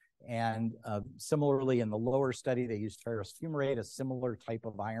iron. And similarly, in the lower study, they used ferrous fumarate, a similar type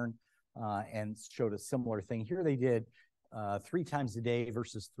of iron, and showed a similar thing. Here they did 3 times a day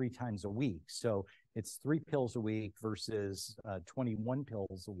versus 3 times a week. So it's 3 pills a week versus 21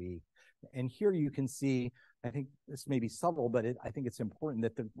 pills a week. And here you can see, I think this may be subtle, but I think it's important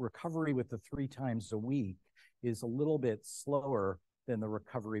that the recovery with the 3 times a week is a little bit slower than the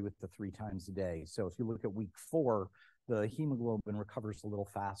recovery with the 3 times a day. So if you look at week 4, the hemoglobin recovers a little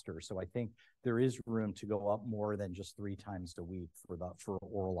faster. So I think there is room to go up more than just 3 times a week for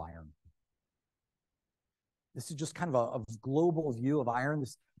oral iron. This is just kind of a global view of iron.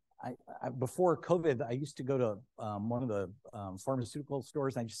 Before COVID, I used to go to one of the pharmaceutical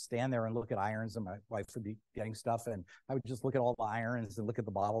stores, and I just stand there and look at irons, and my wife would be getting stuff, and I would just look at all the irons and look at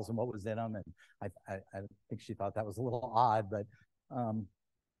the bottles and what was in them. And I think she thought that was a little odd,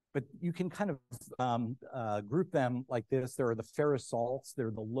 but you can kind of group them like this. There are the ferrous salts.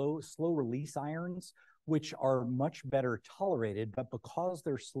 They're the slow release irons, which are much better tolerated, but because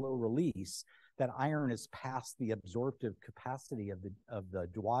they're slow release, that iron is past the absorptive capacity of the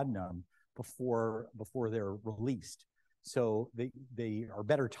duodenum before they're released. So they are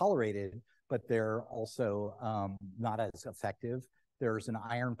better tolerated, but they're also not as effective. There's an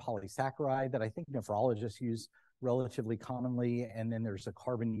iron polysaccharide that I think nephrologists use relatively commonly, and then there's a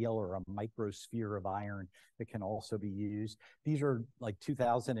carbonyl or a microsphere of iron that can also be used. These are like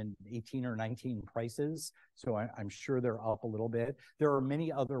 2018 or 19 prices, so I'm sure they're up a little bit. There are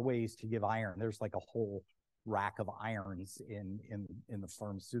many other ways to give iron. There's like a whole rack of irons in the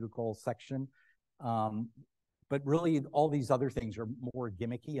pharmaceutical section. But really, all these other things are more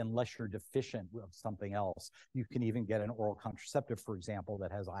gimmicky unless you're deficient of something else. You can even get an oral contraceptive, for example,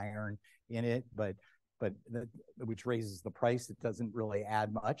 that has iron in it, but which raises the price. It doesn't really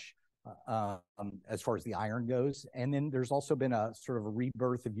add much as far as the iron goes. And then there's also been a sort of a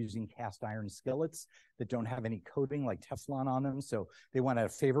rebirth of using cast iron skillets that don't have any coating like Teflon on them. So they went out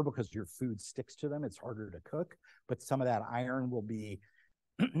of favor because your food sticks to them. It's harder to cook, but some of that iron will be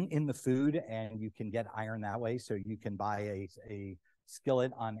in the food, and you can get iron that way. So you can buy a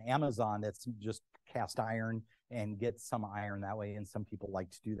skillet on Amazon that's just cast iron and get some iron that way, and some people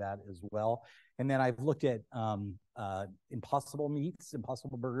like to do that as well. And then I've looked at Impossible meats,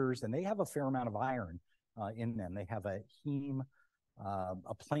 Impossible burgers, and they have a fair amount of iron in them. They have a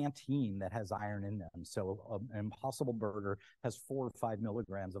plant heme that has iron in them. So an Impossible burger has 4 or 5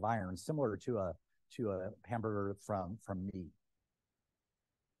 milligrams of iron, similar to a hamburger from meat.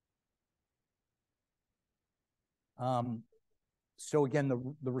 So again,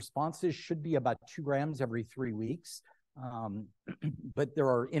 the responses should be about 2 grams every 3 weeks, but there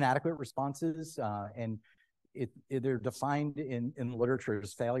are inadequate responses, and they're defined in the literature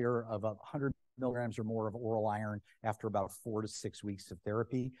as failure of 100 milligrams or more of oral iron after about 4 to 6 weeks of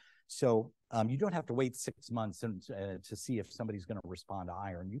therapy. So you don't have to wait 6 months to see if somebody's going to respond to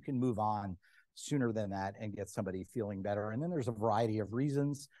iron. You can move on sooner than that and get somebody feeling better. And then there's a variety of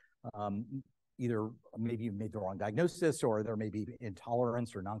reasons. Either maybe you made the wrong diagnosis, or there may be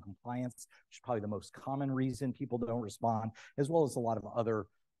intolerance or noncompliance, which is probably the most common reason people don't respond, as well as a lot of other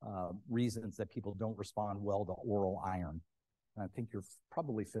reasons that people don't respond well to oral iron. And I think you're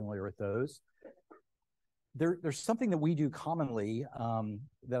probably familiar with those. There's something that we do commonly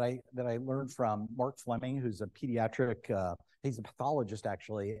that I learned from Mark Fleming, who's a pediatric, he's a pathologist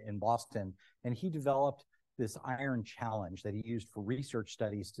actually in Boston, and he developed this iron challenge that he used for research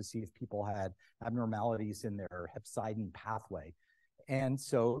studies to see if people had abnormalities in their hepcidin pathway. And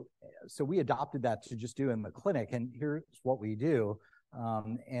so we adopted that to just do in the clinic. And here's what we do.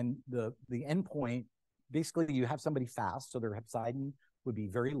 And the endpoint, basically you have somebody fast, so their hepcidin would be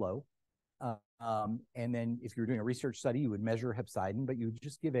very low. And then if you're doing a research study, you would measure hepcidin, but you would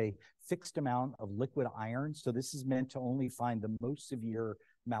just give a fixed amount of liquid iron. So this is meant to only find the most severe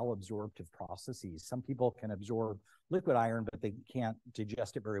malabsorptive processes. Some people can absorb liquid iron, but they can't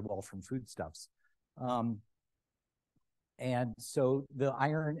digest it very well from foodstuffs. And so the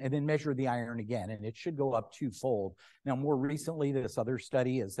iron, and then measure the iron again, and it should go up twofold. Now, more recently, this other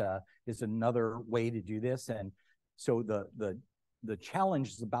study is another way to do this. And so the challenge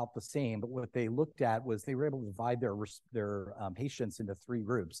is about the same, but what they looked at was they were able to divide their patients into three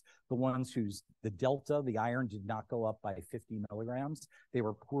groups. The ones whose the delta, the iron did not go up by 50 milligrams. They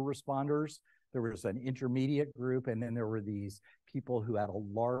were poor responders. There was an intermediate group, and then there were these people who had a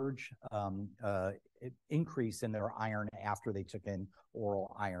large increase in their iron after they took in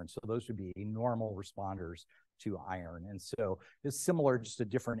oral iron. So those would be normal responders to iron. And so it's similar, just a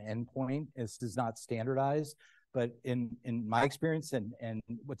different endpoint. This is not standardized, but in my experience and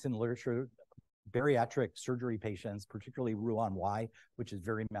what's in the literature, bariatric surgery patients, particularly Roux-en-Y, which is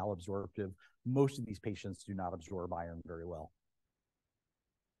very malabsorptive, most of these patients do not absorb iron very well.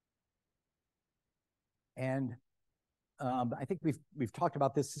 And I think we've talked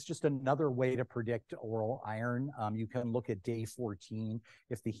about this. It's just another way to predict oral iron. You can look at day 14.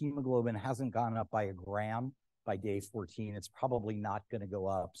 If the hemoglobin hasn't gone up by a gram by day 14, it's probably not going to go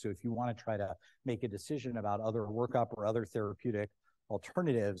up. So if you want to try to make a decision about other workup or other therapeutic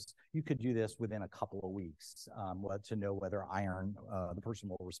alternatives, you could do this within a couple of weeks to know whether the person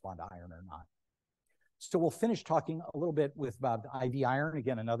will respond to iron or not. So we'll finish talking a little bit about IV iron.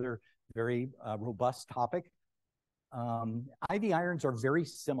 Again, another very robust topic. IV irons are very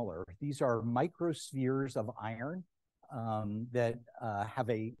similar. These are microspheres of iron that have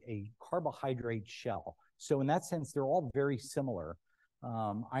a carbohydrate shell. So in that sense, they're all very similar.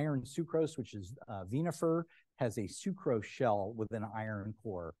 Iron sucrose, which is vinifer, has a sucrose shell with an iron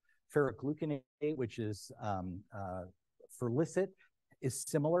core. Ferric gluconate, which is ferlicet, is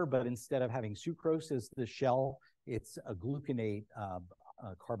similar, but instead of having sucrose as the shell, it's a gluconate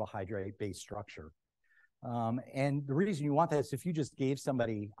carbohydrate-based structure. And the reason you want that is if you just gave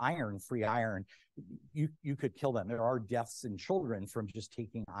somebody free iron, you could kill them. There are deaths in children from just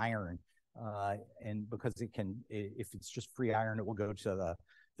taking iron. And because if it's just free iron, it will go to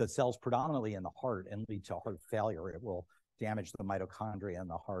the cells predominantly in the heart and lead to heart failure. It will damage the mitochondria in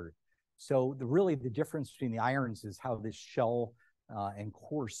the heart. So really the difference between the irons is how this shell and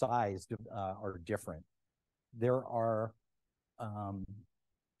core size are different. There are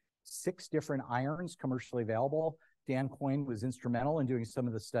 6 different irons commercially available. Dan Coyne was instrumental in doing some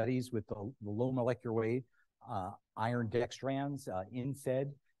of the studies with the low molecular weight iron dextrans.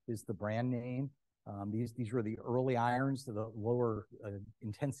 Infed is the brand name. These were the early irons. The lower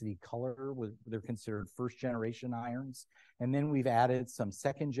intensity color they're considered first generation irons. And then we've added some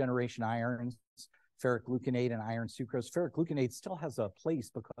second generation irons, ferric gluconate and iron sucrose. Ferric gluconate still has a place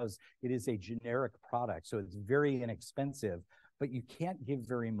because it is a generic product, so it's very inexpensive, but you can't give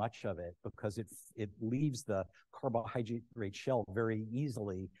very much of it because it leaves the carbohydrate shell very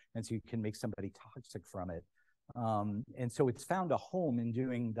easily, and so you can make somebody toxic from it. And so it's found a home in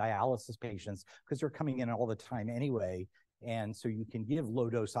doing dialysis patients because they're coming in all the time anyway, and so you can give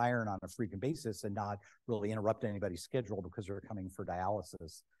low-dose iron on a frequent basis and not really interrupt anybody's schedule because they're coming for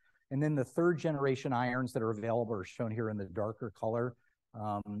dialysis. And then the third generation irons that are available are shown here in the darker color.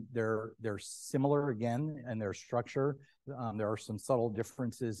 They're similar again in their structure. There are some subtle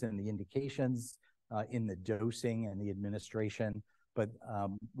differences in the indications, in the dosing and the administration, but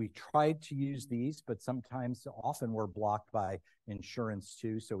we tried to use these, but often we're blocked by insurance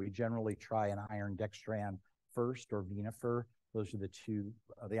too. So we generally try an iron dextran first or vinifer. Those are the two,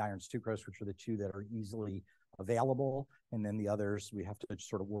 the iron sucrose, which are the two that are easily available, and then the others we have to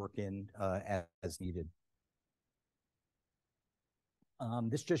sort of work in as needed.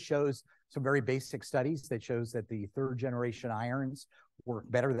 This just shows some very basic studies that shows that the third generation irons work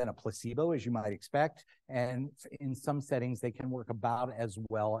better than a placebo, as you might expect, and in some settings they can work about as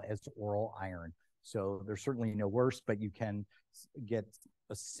well as oral iron. So they're certainly no worse, but you can get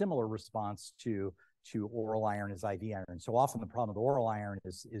a similar response to oral iron as IV iron. So often the problem with oral iron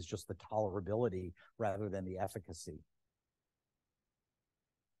is just the tolerability rather than the efficacy.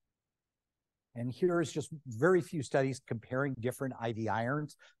 And here is just very few studies comparing different IV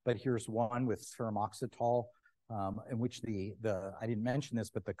irons, but here's one with fermoxetol, in which I didn't mention this,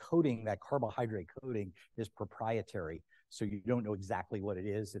 but the coating, that carbohydrate coating, is proprietary. So you don't know exactly what it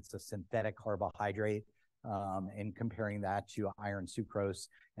is. It's a synthetic carbohydrate. And comparing that to iron sucrose,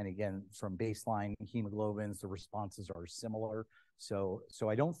 and again, from baseline hemoglobins, the responses are similar. So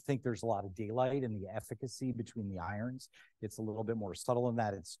I don't think there's a lot of daylight in the efficacy between the irons. It's a little bit more subtle in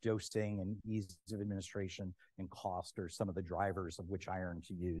that it's dosing and ease of administration and cost are some of the drivers of which iron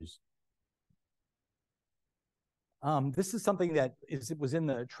to use. This is something that was in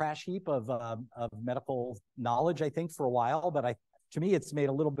the trash heap of medical knowledge, I think, for a while, but I to me, it's made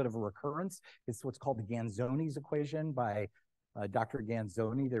a little bit of a recurrence. It's what's called the Ganzoni's equation by Dr.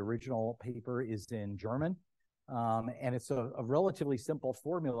 Ganzoni. The original paper is in German. And it's a relatively simple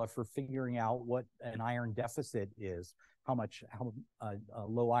formula for figuring out what an iron deficit is, how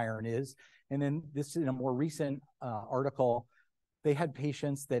low iron is. And then this, in a more recent article, they had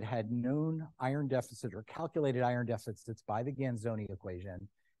patients that had known iron deficit or calculated iron deficits by the Ganzoni equation,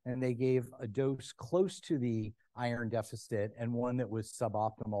 and they gave a dose close to the iron deficit and one that was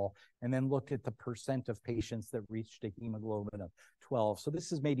suboptimal, and then looked at the percent of patients that reached a hemoglobin of 12. So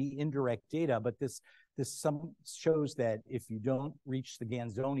this is maybe indirect data, but this shows that if you don't reach the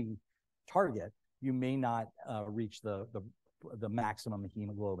Ganzoni target, you may not reach the maximum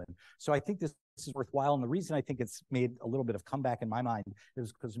hemoglobin. So I think this is worthwhile. And the reason I think it's made a little bit of comeback in my mind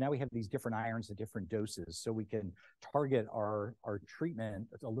is because now we have these different irons at different doses. So we can target our treatment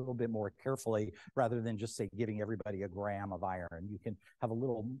a little bit more carefully rather than just say giving everybody a gram of iron. You can have a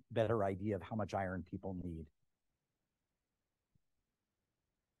little better idea of how much iron people need.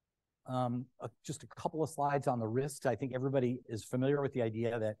 Just a couple of slides on the risks. I think everybody is familiar with the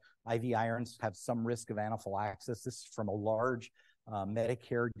idea that IV irons have some risk of anaphylaxis. This is from a large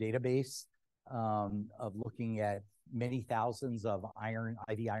Medicare database of looking at many thousands of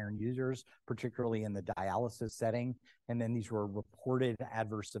IV iron users, particularly in the dialysis setting. And then these were reported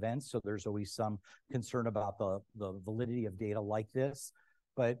adverse events. So there's always some concern about the validity of data like this.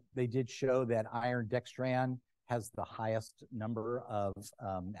 But they did show that iron dextran has the highest number of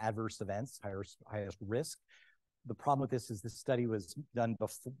adverse events, highest risk. The problem with this is this study was done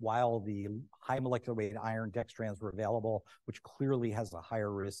while the high molecular weight iron dextrans were available, which clearly has a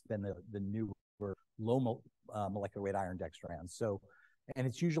higher risk than the newer low molecular weight iron dextrans. So, and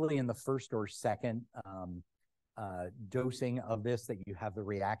it's usually in the first or second dosing of this that you have the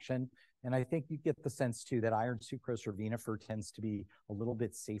reaction. And I think you get the sense too that iron sucrose or Venofer tends to be a little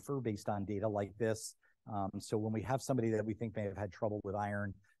bit safer based on data like this. So when we have somebody that we think may have had trouble with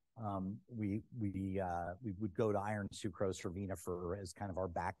iron, we would go to iron sucrose or Venofer as kind of our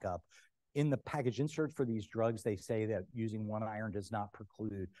backup. In the package insert for these drugs, they say that using one iron does not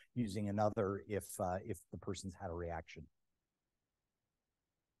preclude using another if the person's had a reaction.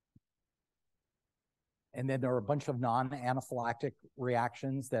 And then there are a bunch of non-anaphylactic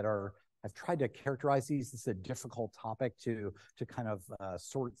reactions that are, I've tried to characterize these. This is a difficult topic to kind of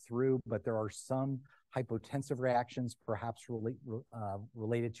sort through, but there are some hypotensive reactions, perhaps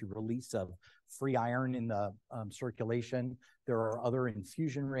related to release of free iron in the circulation. There are other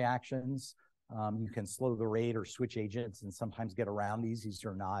infusion reactions. You can slow the rate or switch agents and sometimes get around these. These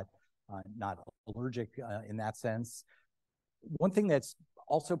are not allergic in that sense. One thing that's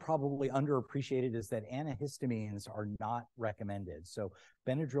also probably underappreciated is that antihistamines are not recommended. So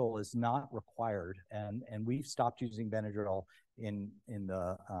Benadryl is not required, and we've stopped using Benadryl in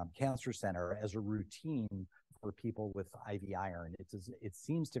the cancer center as a routine for people with IV iron. It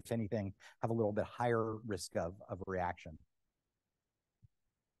seems to, if anything, have a little bit higher risk of a reaction.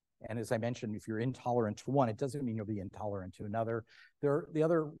 And as I mentioned, if you're intolerant to one, it doesn't mean you'll be intolerant to another. The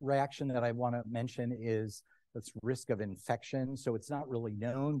other reaction that I want to mention is that's risk of infection. So it's not really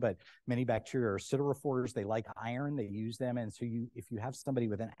known, but many bacteria are siderophores. They like iron, they use them. And so if you have somebody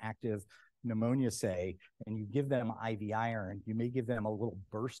with an active pneumonia, say, and you give them IV iron, you may give them a little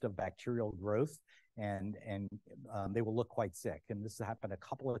burst of bacterial growth and they will look quite sick. And this has happened a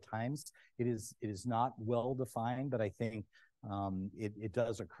couple of times. It is not well defined, but I think it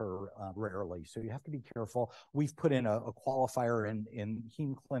does occur rarely. So you have to be careful. We've put in a qualifier in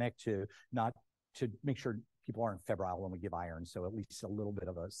Heme Clinic to make sure people aren't febrile when we give iron. So at least a little bit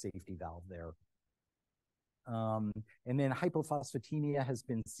of a safety valve there. And then hypophosphatemia has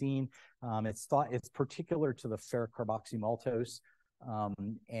been seen. It's thought it's particular to the ferric carboxymaltose,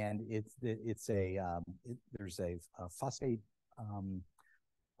 and there's a phosphate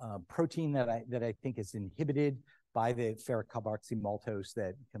protein that I think is inhibited by the ferric carboxymaltose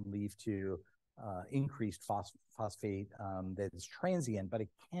that can lead to increased phosphate that is transient, but it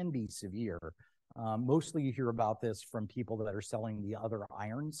can be severe. Mostly you hear about this from people that are selling the other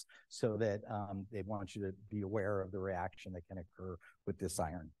irons, so that they want you to be aware of the reaction that can occur with this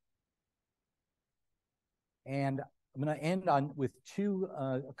iron. And I'm going to end with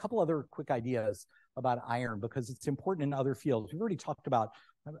a couple other quick ideas about iron, because it's important in other fields. We've already talked about,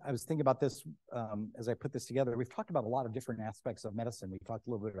 I was thinking about this as I put this together. We've talked about a lot of different aspects of medicine. We talked a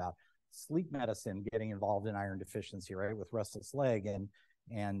little bit about sleep medicine getting involved in iron deficiency, right, with restless leg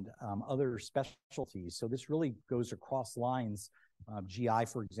and other specialties. So this really goes across lines GI,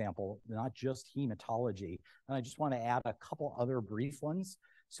 for example, not just hematology. And I just want to add a couple other brief ones.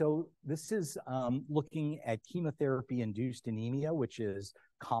 So this is looking at chemotherapy-induced anemia, which is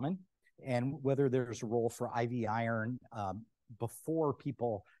common, and whether there's a role for IV iron before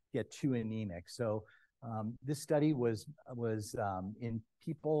people get too anemic. So this study was in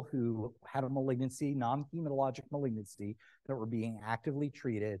people who had a malignancy, non-hematologic malignancy, that were being actively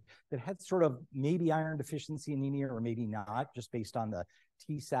treated, that had sort of maybe iron deficiency anemia or maybe not, just based on the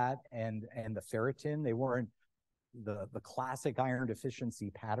TSAT and the ferritin. They weren't the classic iron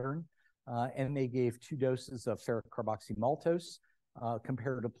deficiency pattern. And they gave 2 doses of ferric carboxymaltose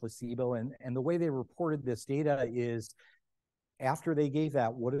compared to placebo. And the way they reported this data is, after they gave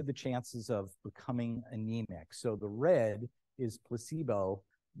that, what are the chances of becoming anemic? So the red is placebo.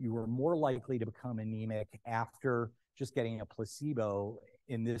 You were more likely to become anemic after just getting a placebo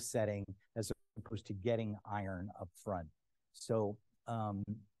in this setting as opposed to getting iron up front. So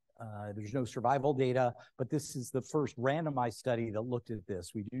there's no survival data, but this is the first randomized study that looked at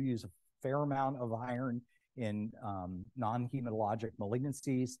this. We do use a fair amount of iron in non-hematologic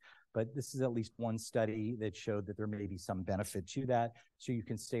malignancies, but this is at least one study that showed that there may be some benefit to that. So you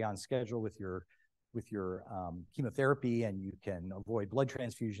can stay on schedule with your chemotherapy, and you can avoid blood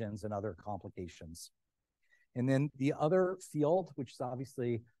transfusions and other complications. And then the other field, which is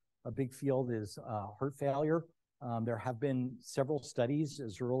obviously a big field, is heart failure. There have been several studies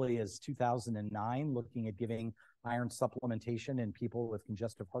as early as 2009 looking at giving iron supplementation in people with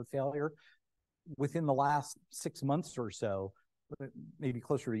congestive heart failure. Within the last 6 months or so, maybe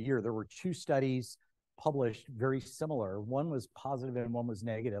closer to a year, there were 2 studies published very similar. One was positive and one was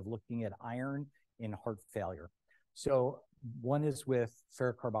negative, looking at iron in heart failure. So one is with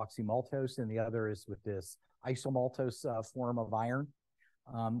ferric carboxymaltose and the other is with this isomaltose form of iron.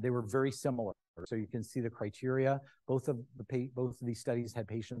 They were very similar. So you can see the criteria. Both of these studies had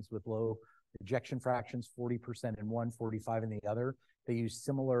patients with low ejection fractions, 40% in one, 45 in the other. They used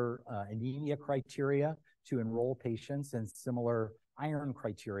similar anemia criteria to enroll patients and similar iron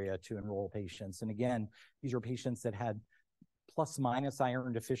criteria to enroll patients. And again, these are patients that had plus minus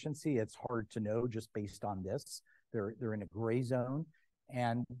iron deficiency. It's hard to know just based on this. They're in a gray zone,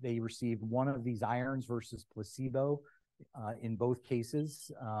 and they received one of these irons versus placebo in both cases,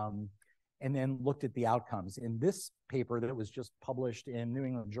 and then looked at the outcomes. In this paper that was just published in New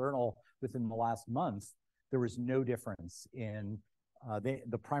England Journal within the last month, there was no difference in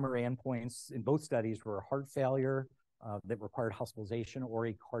the primary endpoints in both studies were heart failure that required hospitalization or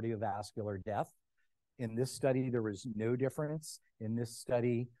a cardiovascular death. In this study, there was no difference. In this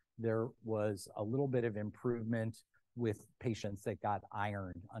study, there was a little bit of improvement with patients that got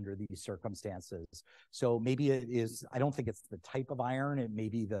iron under these circumstances. So maybe it is, I don't think it's the type of iron, it may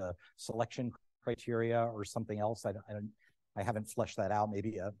be the selection criteria or something else. I haven't fleshed that out.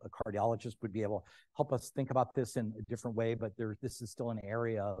 Maybe a cardiologist would be able to help us think about this in a different way, but this is still an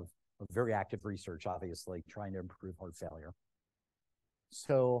area of very active research, obviously, trying to improve heart failure.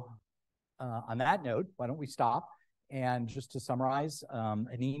 So on that note, why don't we stop? And just to summarize,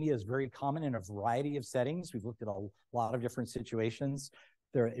 anemia is very common in a variety of settings. We've looked at a lot of different situations.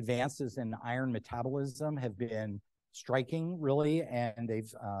 Their advances in iron metabolism have been striking, really, and they've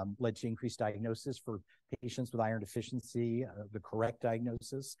led to increased diagnosis for patients with iron deficiency, the correct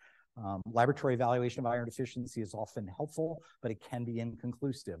diagnosis. Laboratory evaluation of iron deficiency is often helpful, but it can be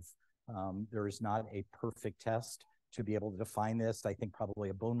inconclusive. There is not a perfect test to be able to define this. I think probably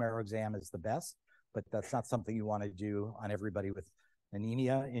a bone marrow exam is the best, but that's not something you want to do on everybody with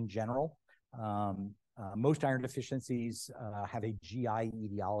anemia in general. Most iron deficiencies have a GI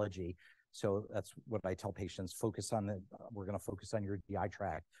etiology. So that's what I tell patients, we're going to focus on your GI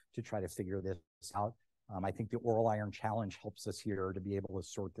tract to try to figure this out. I think the oral iron challenge helps us here to be able to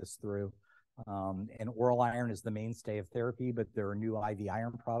sort this through. And oral iron is the mainstay of therapy, but there are new IV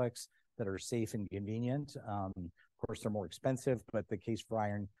iron products that are safe and convenient. Of course, they're more expensive, but the case for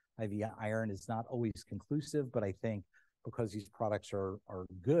IV iron is not always conclusive, but I think because these products are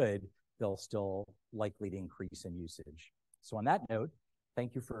good, they'll still likely to increase in usage. So on that note,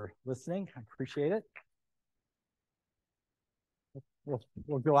 thank you for listening. I appreciate it.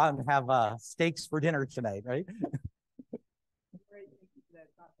 We'll go out and have steaks for dinner tonight, right? Great, thank you for that.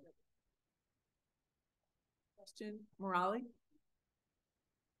 Question, Morey?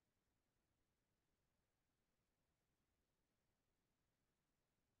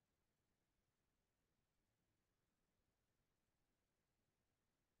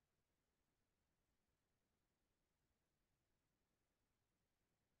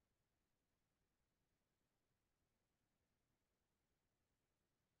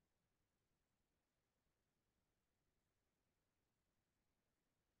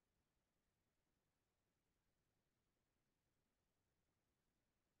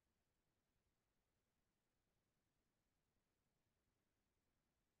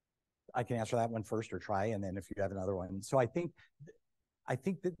 I can answer that one first or try, and then if you have another one. So I think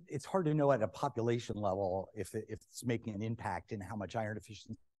that it's hard to know at a population level if it's making an impact in how much iron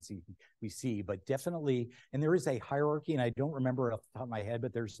deficiency we see, but definitely, and there is a hierarchy, and I don't remember off the top of my head,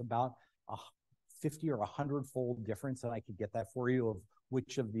 but there's about a 50 or 100-fold difference, and I could get that for you, of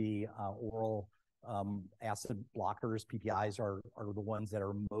which of the oral acid blockers, PPIs, are the ones that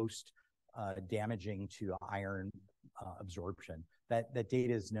are most damaging to iron absorption. That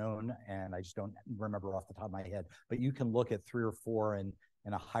data is known, and I just don't remember off the top of my head. But you can look at 3 or 4 in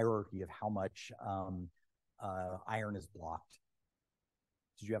a hierarchy of how much iron is blocked.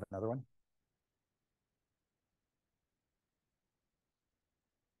 Did you have another one?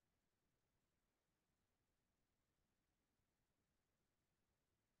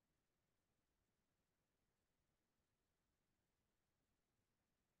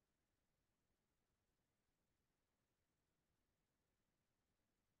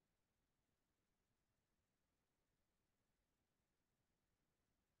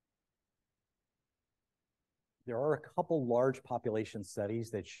 There are a couple large population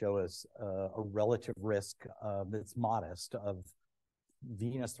studies that show us a relative risk that's modest of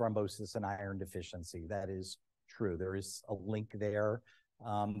venous thrombosis and iron deficiency. That is true. There is a link there.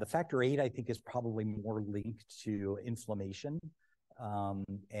 The factor VIII, I think, is probably more linked to inflammation.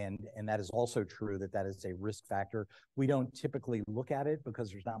 And that is also true, that is a risk factor. We don't typically look at it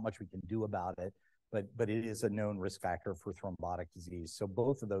because there's not much we can do about it, but it is a known risk factor for thrombotic disease. So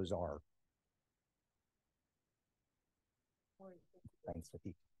both of those are. Thanks,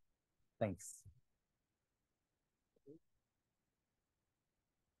 Vicky. Thanks.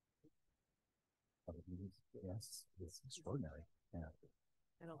 Yes, it's extraordinary. Yeah.